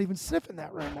McDavid's not even sniffing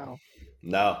that right now.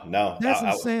 No, That's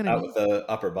out insanity. with the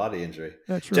upper body injury.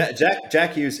 That's true.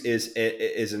 Jack Hughes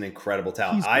is an incredible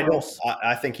talent. He's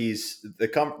I think he's the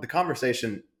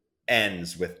conversation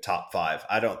ends with top 5.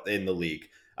 I don't in the league.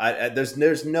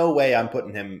 There's no way I'm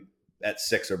putting him at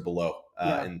 6 or below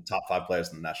in top 5 players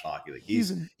in the National Hockey League.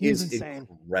 He's insane.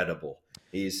 Incredible.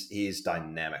 He's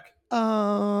dynamic.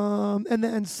 And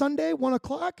then Sunday, 1:00,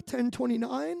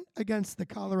 10:29 against the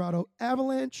Colorado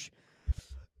Avalanche.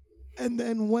 And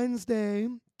then Wednesday,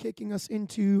 kicking us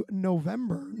into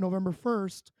November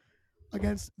 1st,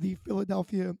 against the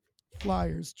Philadelphia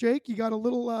Flyers. Jake, you got a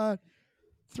little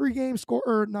 3-game score,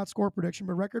 or not score prediction,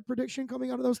 but record prediction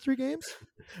coming out of those 3 games?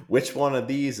 Which one of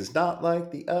these is not like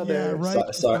the other? Yeah,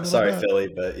 right. Sorry, Philly,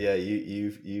 but yeah,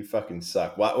 you fucking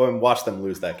suck. Watch them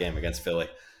lose that game against Philly.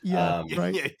 Yeah,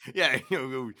 right. Yeah.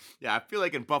 I feel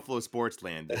like in Buffalo sports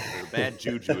land, the bad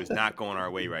juju is not going our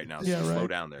way right now. So Yeah, slow right.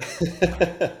 down there.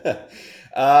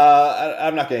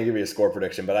 I'm not going to give you a score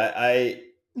prediction, but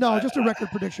just a record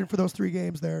prediction for those 3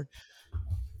 games there.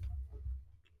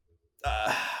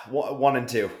 1 and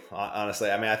 2.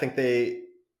 Honestly, I mean, I think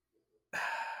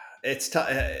it's tough.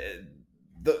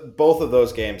 Both of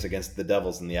those games against the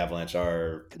Devils and the Avalanche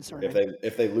are concerning.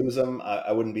 If they lose them,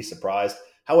 I wouldn't be surprised.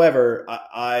 However,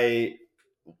 I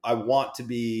want to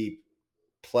be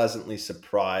pleasantly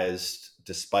surprised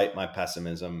despite my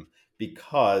pessimism,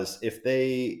 because if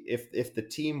the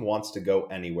team wants to go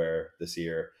anywhere this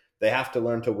year, they have to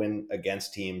learn to win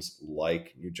against teams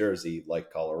like New Jersey,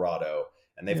 like Colorado.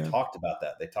 And they've talked about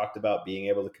that. They talked about being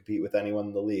able to compete with anyone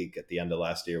in the league at the end of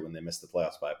last year when they missed the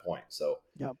playoffs by a point. So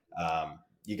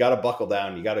you got to buckle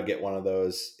down. You got to get one of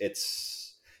those.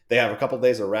 They have a couple of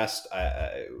days of rest.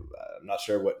 I'm not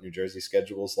sure what New Jersey's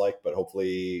schedule is like, but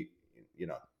hopefully,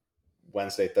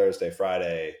 Wednesday, Thursday,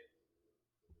 Friday,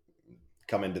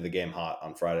 come into the game hot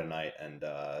on Friday night and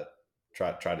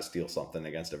try to steal something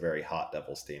against a very hot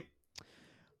Devils team.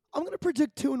 I'm going to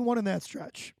predict 2-1 in that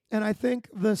stretch. And I think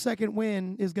the second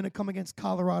win is going to come against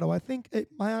Colorado.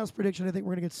 My honest prediction, I think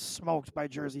we're going to get smoked by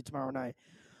Jersey tomorrow night.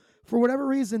 For whatever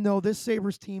reason, though, this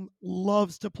Sabres team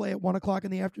loves to play at 1:00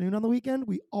 in the afternoon on the weekend.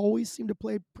 We always seem to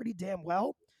play pretty damn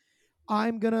well.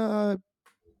 I'm going to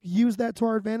use that to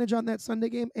our advantage on that Sunday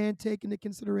game and take into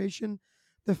consideration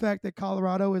the fact that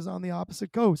Colorado is on the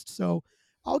opposite coast. So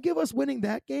I'll give us winning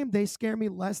that game. They scare me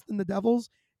less than the Devils,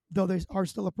 though they are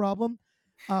still a problem.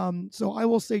 So I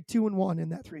will say 2-1 in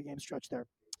that 3-game stretch there.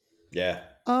 Yeah.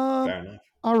 Fair enough.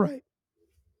 All right.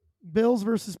 Bills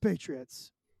versus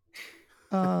Patriots.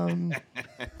 I'm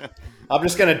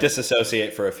just going to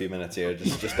disassociate for a few minutes here.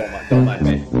 Just don't mind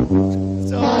me.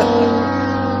 So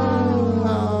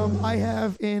I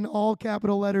have in all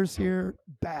capital letters here,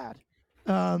 bad.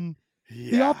 The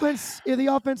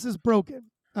offense is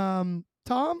broken. Tom,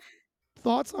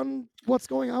 thoughts on what's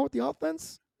going on with the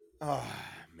offense? Oh,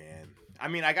 man. I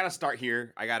mean, I got to start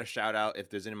here. I got to shout out, if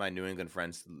there's any of my New England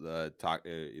friends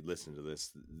listen to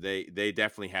this, they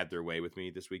definitely had their way with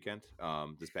me this weekend,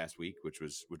 this past week, which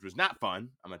was not fun.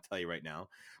 I'm going to tell you right now.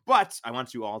 But I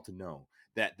want you all to know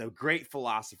that the great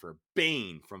philosopher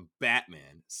Bane from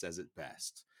Batman says it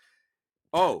best.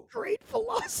 Oh, Great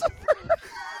philosopher.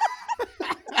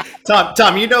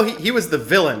 Tom, you know he was the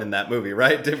villain in that movie,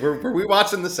 right? Were we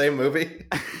watching the same movie?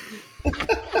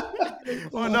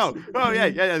 Oh no! Oh yeah.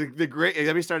 The great.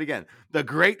 Let me start again. The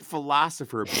great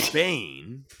philosopher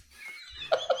Bane.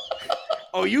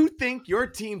 Oh, you think your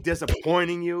team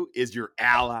disappointing you is your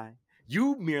ally?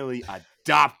 You merely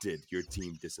adopted your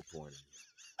team disappointing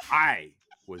you. I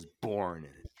was born in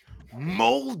it,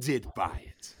 molded by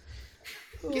it.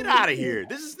 Get out of here.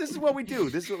 This is what we do.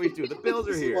 This is what we do. The Bills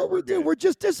are This is here. what we We're do. good. We're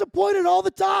just disappointed all the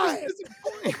Just time.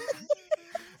 disappointed.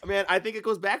 I mean, I think it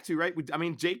goes back to, right? I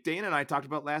mean, Jake Dana and I talked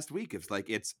about last week.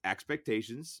 It's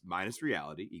expectations minus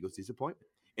reality equals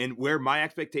disappointment. And where my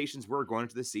expectations were going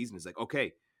into this season is like,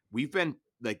 okay, we've been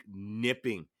like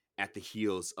nipping at the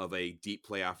heels of a deep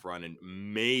playoff run and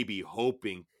maybe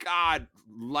hoping, God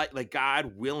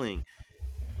willing,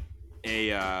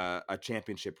 a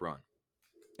championship run.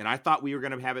 And I thought we were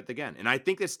going to have it again. And I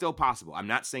think it's still possible. I'm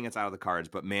not saying it's out of the cards,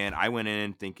 but man, I went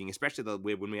in thinking, especially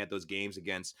when we had those games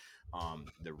against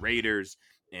the Raiders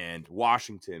and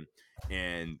Washington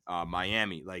and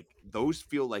Miami, like those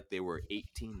feel like they were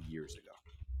 18 years ago.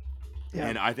 Yeah.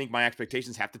 And I think my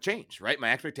expectations have to change, right?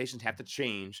 My expectations have to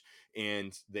change,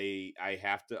 and I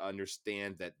have to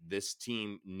understand that this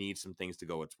team needs some things to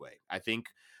go its way. I think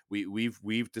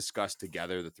we've discussed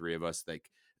together, the three of us, like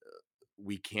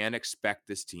we can't expect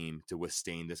this team to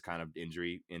withstand this kind of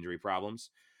injury problems.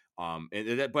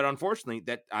 But unfortunately,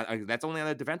 that's only on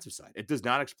the defensive side. It does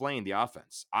not explain the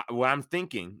offense. What I'm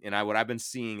thinking and what I've been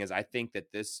seeing is I think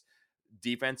that this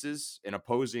defenses and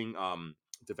opposing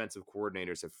defensive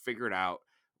coordinators have figured out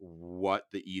what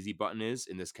the easy button is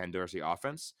in this Ken Dorsey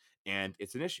offense, and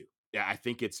it's an issue. Yeah, I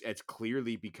think it's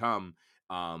clearly become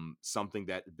something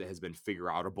that has been figure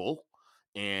outable,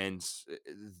 and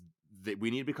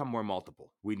we need to become more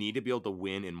multiple. We need to be able to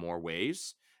win in more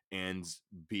ways and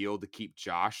be able to keep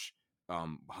Josh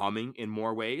humming in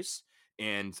more ways.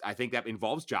 And I think that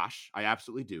involves Josh. I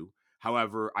absolutely do.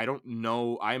 However, I don't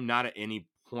know. I'm not at any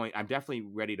point. I'm definitely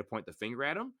ready to point the finger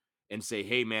at him and say,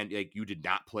 hey, man, like you did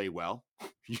not play well.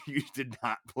 You did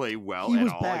not play well at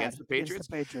all against the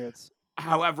Patriots.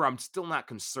 However, I'm still not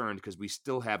concerned because we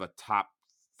still have a top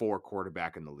 4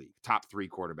 quarterback in the league, top 3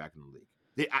 quarterback in the league.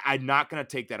 I'm not going to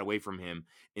take that away from him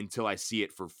until I see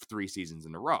it for 3 seasons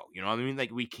in a row. You know what I mean? Like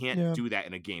we can't do that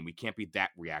in a game. We can't be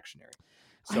that reactionary.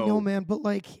 So, I know, man, but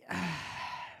like,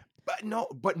 but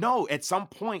no. At some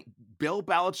point, Bill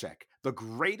Belichick, the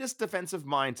greatest defensive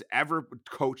mind to ever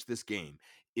coach this game,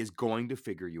 is going to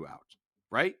figure you out,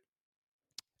 right?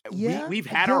 Yeah, we've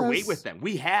had our way with them.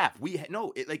 We've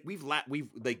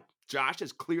Josh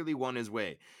has clearly won his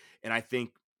way, and I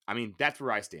think. I mean, that's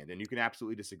where I stand, and you can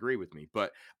absolutely disagree with me.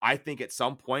 But I think at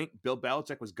some point, Bill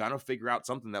Belichick was going to figure out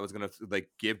something that was going to like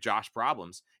give Josh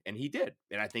problems, and he did.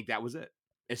 And I think that was it.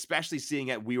 Especially seeing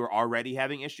that we were already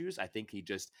having issues, I think he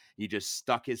just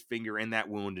stuck his finger in that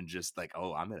wound and just like,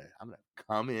 oh, I'm gonna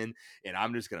come in and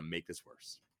I'm just gonna make this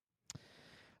worse.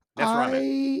 That's where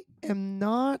I'm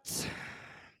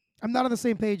not on the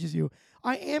same page as you.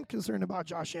 I am concerned about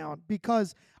Josh Allen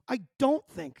because I don't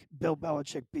think Bill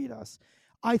Belichick beat us.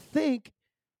 I think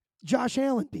Josh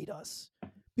Allen beat us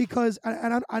because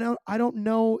I don't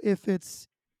know if it's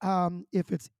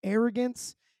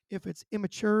arrogance, if it's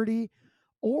immaturity,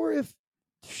 or if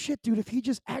if he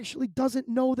just actually doesn't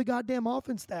know the goddamn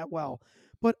offense that well.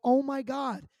 But oh my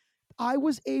God, I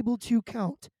was able to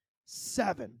count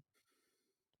 7.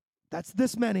 That's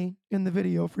this many in the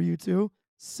video for you two.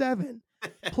 7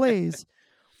 plays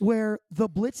where the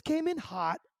blitz came in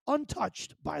hot,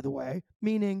 untouched, by the way,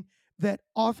 meaning that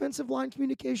offensive line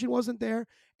communication wasn't there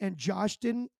and Josh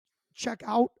didn't check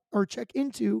out or check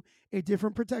into a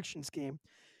different protection scheme.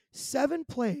 7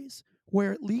 plays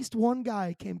where at least one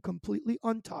guy came completely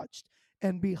untouched,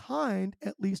 and behind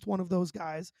at least one of those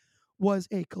guys was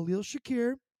a Khalil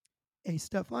Shakir, a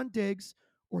Stephon Diggs,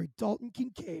 or a Dalton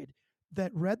Kincaid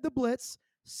that read the blitz,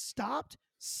 stopped,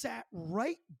 sat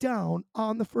right down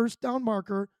on the first down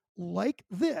marker like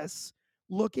this,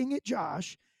 looking at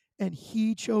Josh, and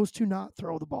he chose to not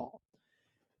throw the ball.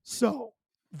 So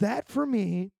that for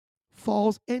me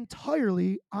falls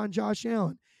entirely on Josh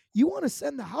Allen. You want to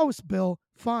send the house, Bill?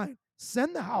 Fine.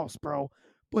 Send the house, bro.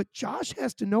 But Josh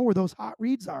has to know where those hot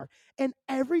reads are. And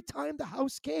every time the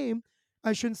house came,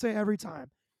 I shouldn't say every time,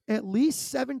 at least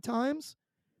 7 times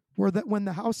when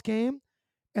the house came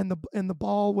and the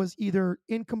ball was either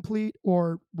incomplete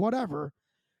or whatever,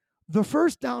 the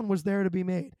first down was there to be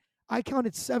made. I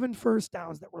counted 7 first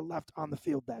downs that were left on the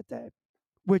field that day,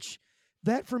 which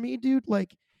that for me, dude,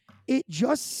 like it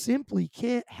just simply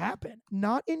can't happen.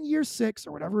 Not in year 6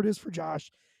 or whatever it is for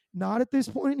Josh. Not at this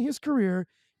point in his career.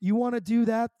 You want to do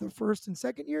that the first and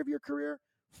second year of your career?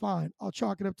 Fine. I'll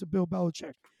chalk it up to Bill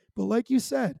Belichick. But like you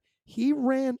said, he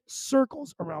ran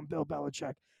circles around Bill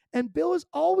Belichick. And Bill has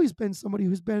always been somebody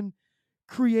who's been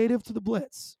creative to the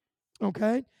blitz.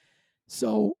 Okay?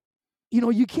 So,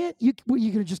 you can't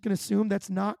you're just going to assume that's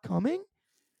not coming?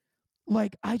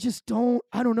 Like I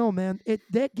don't know, man.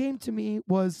 That game to me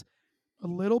was a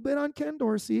little bit on Ken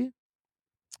Dorsey,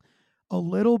 a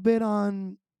little bit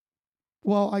on,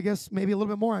 well, I guess maybe a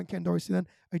little bit more on Ken Dorsey then.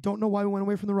 I don't know why we went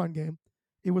away from the run game.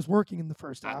 It was working in the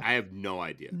first half. I have no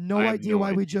idea. No I have idea no why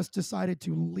idea. we just decided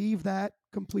to leave that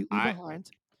completely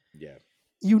behind. Yeah.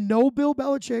 Bill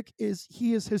Belichick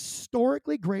is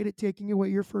historically great at taking away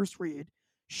your first read.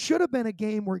 Should have been a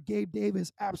game where Gabe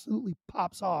Davis absolutely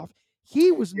pops off.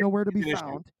 He was nowhere to be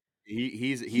found.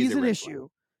 He's an issue.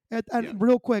 And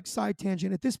real quick side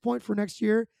tangent. At this point for next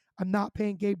year, I'm not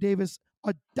paying Gabe Davis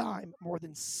a dime more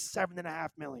than $7.5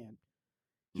 million.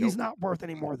 He's not worth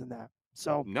any more than that.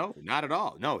 So no, not at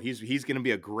all. No, he's going to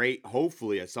be a great,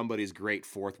 hopefully, somebody's great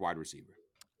fourth wide receiver.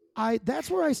 That's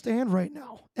where I stand right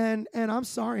now. And I'm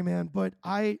sorry, man, but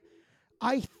I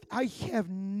have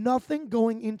nothing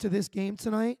going into this game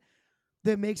tonight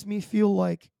that makes me feel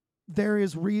like there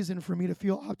is reason for me to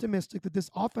feel optimistic that this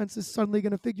offense is suddenly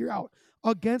going to figure out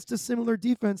against a similar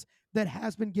defense that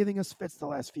has been giving us fits the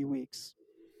last few weeks.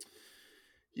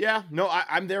 Yeah, no,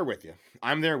 I'm there with you.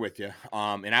 I'm there with you.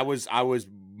 And I was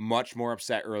much more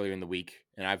upset earlier in the week,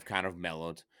 and I've kind of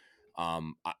mellowed.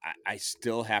 I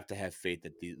still have to have faith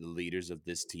that the leaders of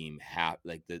this team have,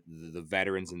 like the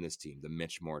veterans in this team, the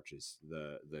Mitch Morches,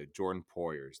 the Jordan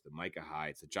Poyers, the Micah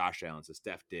Hydes, the Josh Allens, the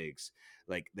Steph Diggs,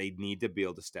 like they need to be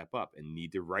able to step up and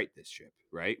need to right this ship,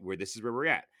 right? Where this is where we're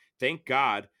at. Thank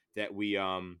God that we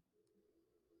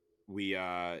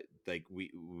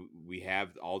have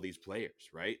all these players,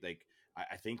 right? Like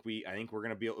I think we're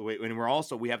gonna be,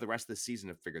 and we have the rest of the season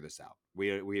to figure this out.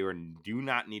 Do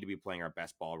not need to be playing our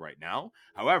best ball right now.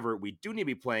 However, we do need to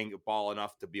be playing ball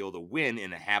enough to be able to win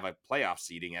and have a playoff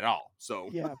seeding at all. So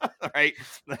yeah, right,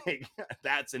 like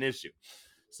that's an issue.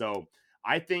 So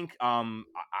I think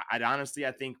I'd honestly,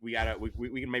 I think we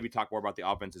can maybe talk more about the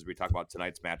offense as we talk about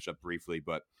tonight's matchup briefly,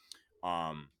 but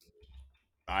my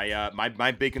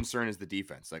big concern is the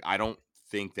defense. Like I don't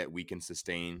think that we can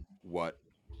sustain the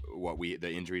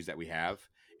injuries that we have,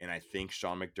 and I think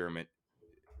Sean McDermott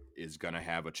is gonna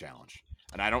have a challenge.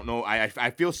 And I don't know. I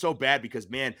feel so bad because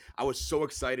man, I was so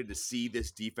excited to see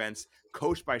this defense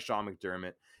coached by Sean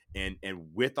McDermott and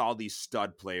with all these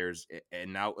stud players,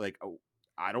 and now like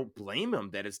I don't blame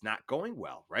him that it's not going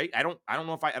well, right? I don't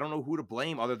know who to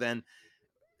blame other than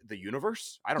the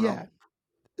universe. I don't know.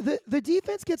 The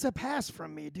defense gets a pass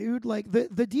from me, dude. Like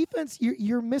the defense,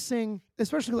 you're missing,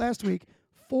 especially last week,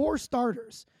 4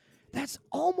 starters. That's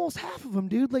almost half of them,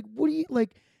 dude. Like, what do you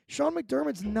like? Sean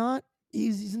McDermott's not.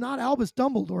 He's not Albus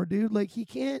Dumbledore, dude. Like he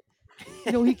can't,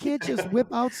 he can't just whip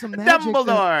out some magic.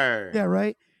 Dumbledore. Yeah,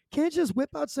 right. Can't just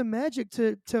whip out some magic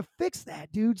to fix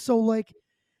that, dude. So like,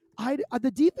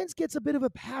 the defense gets a bit of a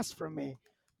pass from me.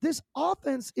 This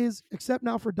offense is, except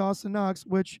now for Dawson Knox,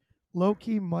 which low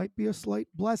key might be a slight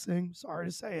blessing. Sorry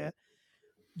to say it.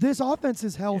 This offense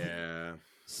is healthy. Yeah.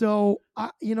 So I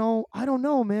don't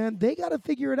know, man. They got to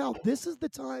figure it out. This is the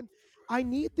time. I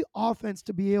need the offense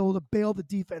to be able to bail the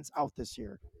defense out this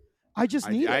year. I just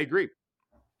need it. I agree.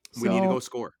 We need to go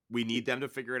score. We need them to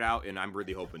figure it out, and I'm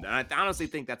really hoping. And I honestly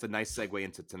think that's a nice segue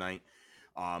into tonight.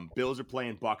 Bills are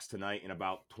playing Bucs tonight in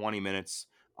about 20 minutes.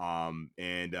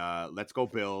 And let's go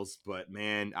Bills. But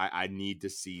man, I need to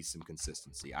see some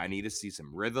consistency. I need to see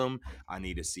some rhythm. I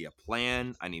need to see a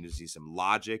plan. I need to see some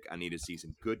logic. I need to see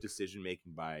some good decision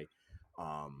making by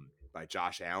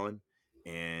Josh Allen.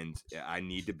 And I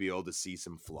need to be able to see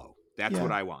some flow. That's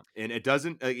what I want. And it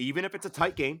doesn't, even if it's a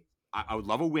tight game, I would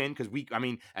love a win because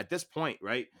at this point,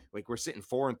 right? Like we're sitting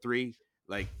 4-3.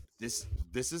 Like this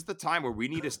is the time where we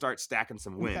need to start stacking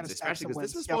some wins, especially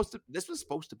because this was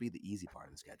supposed to be the easy part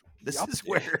of the schedule. This is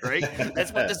where, right?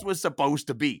 That's what this was supposed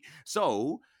to be.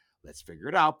 So let's figure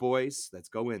it out, boys. Let's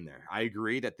go in there. I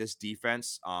agree that this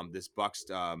defense, this Bucs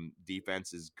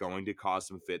defense is going to cause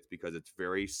some fits because it's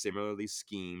very similarly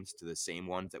schemes to the same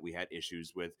ones that we had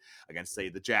issues with against, say,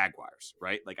 the Jaguars,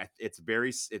 right? Like it's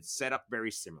set up very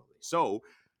similarly. So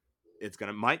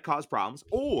might cause problems,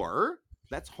 or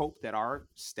let's hope that our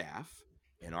staff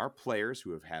and our players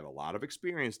who have had a lot of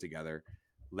experience together,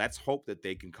 let's hope that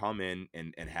they can come in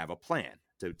and have a plan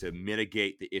to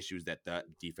mitigate the issues that the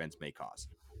defense may cause.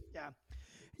 Yeah.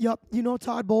 Yep.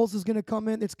 Todd Bowles is going to come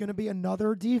in. It's going to be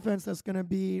another defense that's going to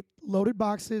be loaded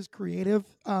boxes, creative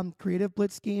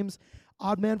blitz schemes.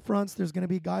 odd man fronts. There's going to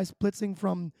be guys blitzing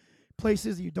from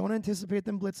places you don't anticipate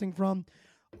them blitzing from.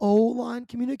 O-line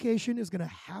communication is going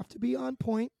to have to be on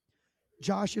point.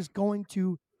 Josh is going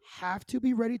to have to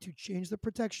be ready to change the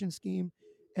protection scheme.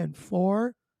 And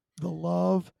for the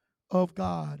love of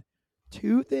God,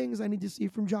 2 things I need to see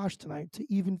from Josh tonight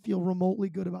to even feel remotely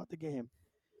good about the game.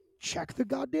 Check the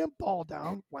goddamn ball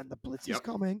down when the blitz is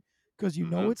coming, because you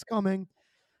know it's coming.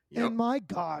 And my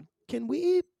God, can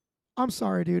we? I'm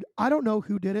sorry, dude. I don't know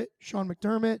who did it. Sean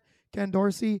McDermott, Ken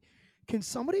Dorsey. Can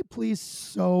somebody please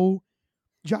sew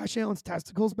Josh Allen's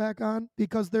testicles back on?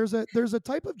 Because there's a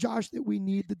type of Josh that we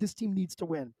need, that this team needs to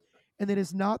win. And it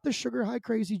is not the sugar high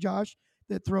crazy Josh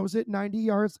that throws it 90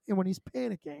 yards and when he's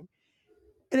panicking.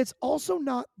 And it's also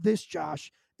not this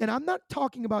Josh. And I'm not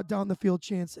talking about down the field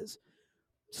chances.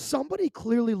 Somebody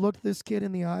clearly looked this kid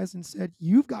in the eyes and said,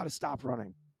 "You've got to stop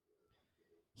running."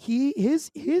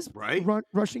 His Right?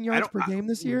 rushing yards per game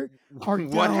this year are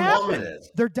what down. happened?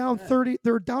 They're down 30.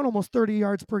 They're down almost 30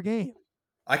 yards per game.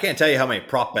 I can't tell you how many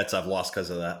prop bets I've lost because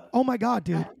of that. Oh my God,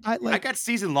 dude! I got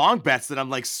season long bets that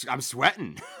I'm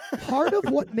sweating. Part of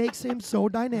what makes him so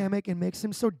dynamic and makes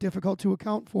him so difficult to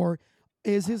account for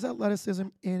is his athleticism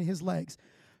and his legs.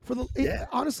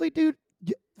 Honestly, dude,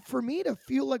 for me to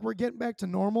feel like we're getting back to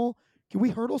normal, can we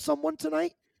hurdle someone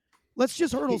tonight? Let's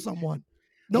just hurdle someone.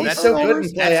 No, he's so good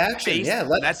in play action.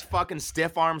 Let's fucking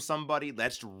stiff arm somebody.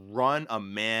 Let's run a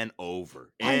man over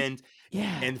and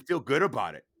feel good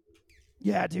about it.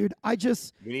 Yeah, dude.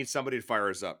 We need somebody to fire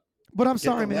us up. But I'm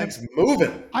sorry, man. Legs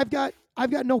moving. I've got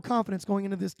no confidence going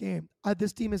into this game.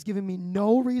 This team has given me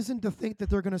no reason to think that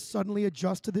they're going to suddenly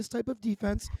adjust to this type of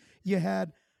defense. You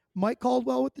had Mike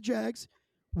Caldwell with the Jags,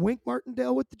 Wink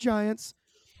Martindale with the Giants,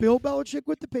 Bill Belichick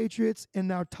with the Patriots, and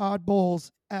now Todd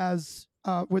Bowles as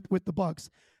with the Bucs.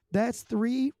 That's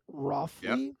 3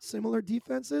 roughly similar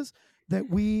defenses that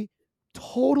we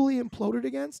totally imploded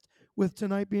against, with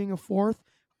tonight being a 4th.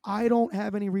 I don't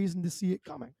have any reason to see it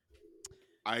coming.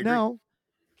 I agree. Now,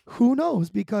 who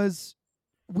knows? Because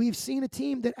we've seen a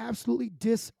team that absolutely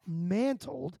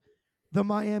dismantled the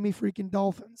Miami freaking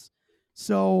Dolphins.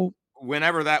 So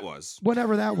whenever that was,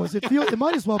 it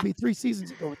might as well be 3 seasons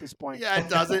ago at this point. Yeah, it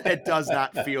doesn't. It does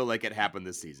not feel like it happened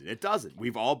this season. It doesn't.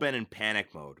 We've all been in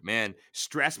panic mode, man.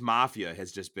 Stress mafia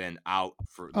has just been out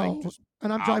for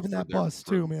and I'm driving that bus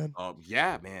too, man. Oh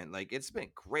yeah, man. Like, it's been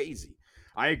crazy.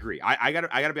 I agree. I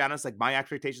gotta be honest. Like, my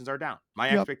expectations are down.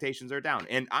 Expectations are down,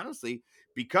 and honestly,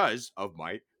 because of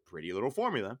my pretty little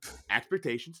formula,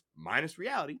 expectations minus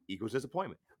reality equals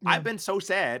disappointment. Yeah. I've been so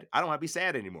sad. I don't want to be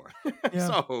sad anymore.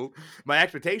 So my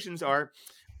expectations are,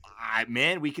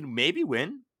 man, we can maybe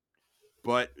win,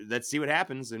 but let's see what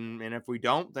happens. And if we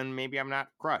don't, then maybe I'm not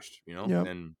crushed,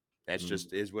 and that's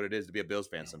just is what it is to be a Bills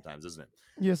fan sometimes, isn't it?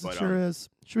 Yes, it sure is.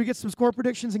 Should we get some score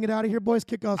predictions and get out of here, boys?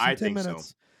 Kickoff's in 10 minutes.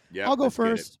 So. Yep, I'll go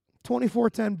first.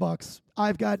 24-10 Bucs.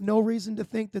 I've got no reason to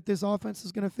think that this offense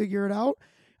is going to figure it out.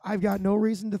 I've got no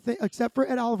reason to think, except for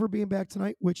Ed Oliver being back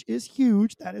tonight, which is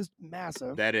huge. That is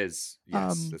massive. That is.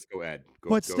 Yes. Let's go, Ed.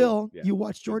 You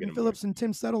watched Jordan Phillips and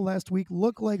Tim Settle last week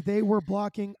look like they were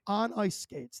blocking on ice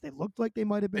skates. They looked like they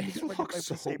might have been. They look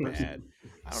so bad.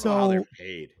 I don't know how they're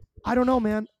paid. I don't know,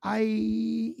 man.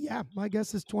 My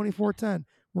guess is 24-10.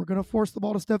 We're going to force the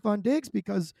ball to Stephon Diggs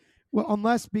because we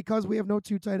have no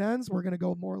 2 tight ends, we're going to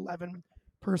go more 11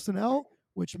 personnel,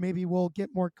 which maybe we'll get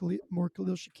more Khalil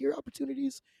Shakir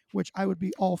opportunities, which I would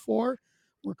be all for.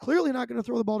 We're clearly not going to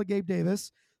throw the ball to Gabe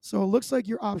Davis. So it looks like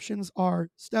your options are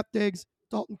Steph Diggs,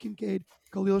 Dalton Kincaid,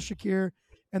 Khalil Shakir,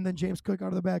 and then James Cook out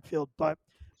of the backfield. But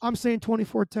I'm saying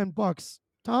 24-10 Bucs.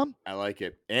 Tom? I like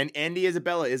it. And Andy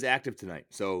Isabella is active tonight.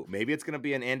 So maybe it's going to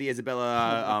be an Andy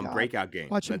Isabella breakout game.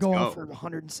 Watch him go off for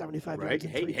 175 yards.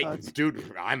 Hey,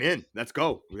 dude, I'm in. Let's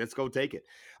go. Let's go take it.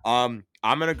 I'm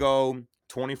going to go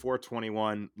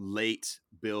 24-21 late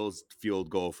Bills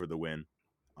field goal for the win.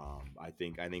 I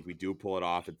think we do pull it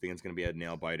off. I think it's going to be a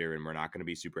nail biter, and we're not going to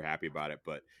be super happy about it,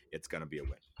 but it's going to be a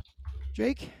win.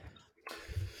 Jake?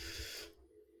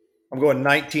 I'm going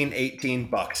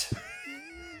 19-18 Bucs.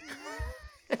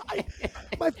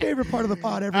 My favorite part of the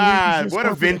pod every week. What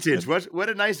a vintage! What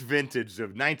a nice vintage of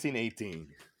 1918.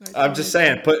 I'm just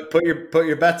saying, put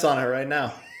your bets on it right now.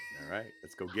 All right,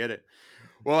 let's go get it.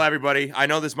 Well, everybody, I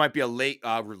know this might be a late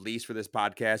release for this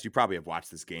podcast. You probably have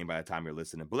watched this game by the time you're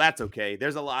listening, but that's okay.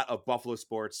 There's a lot of Buffalo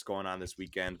sports going on this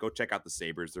weekend. Go check out the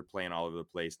Sabres. They're playing all over the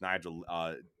place. Nigel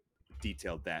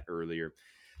detailed that earlier.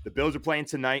 The Bills are playing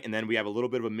tonight, and then we have a little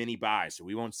bit of a mini bye, so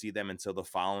we won't see them until the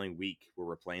following week where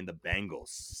we're playing the Bengals,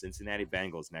 Cincinnati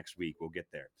Bengals next week. We'll get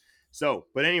there. So,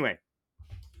 but anyway,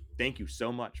 thank you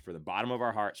so much for the bottom of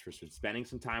our hearts for spending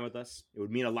some time with us. It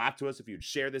would mean a lot to us if you'd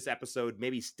share this episode,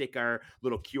 maybe stick our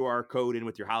little QR code in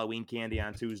with your Halloween candy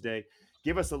on Tuesday.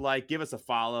 Give us a like, give us a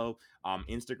follow,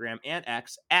 Instagram and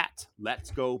X at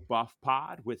Let's Go Buff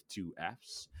Pod with 2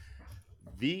 Fs.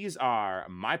 These are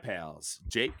my pals,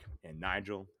 Jake and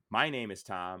Nigel. My name is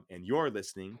Tom, and you're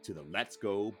listening to the Let's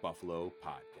Go Buffalo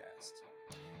podcast.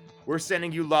 We're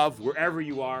sending you love wherever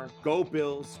you are. Go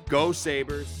Bills, go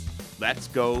Sabres, let's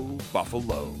go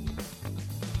Buffalo.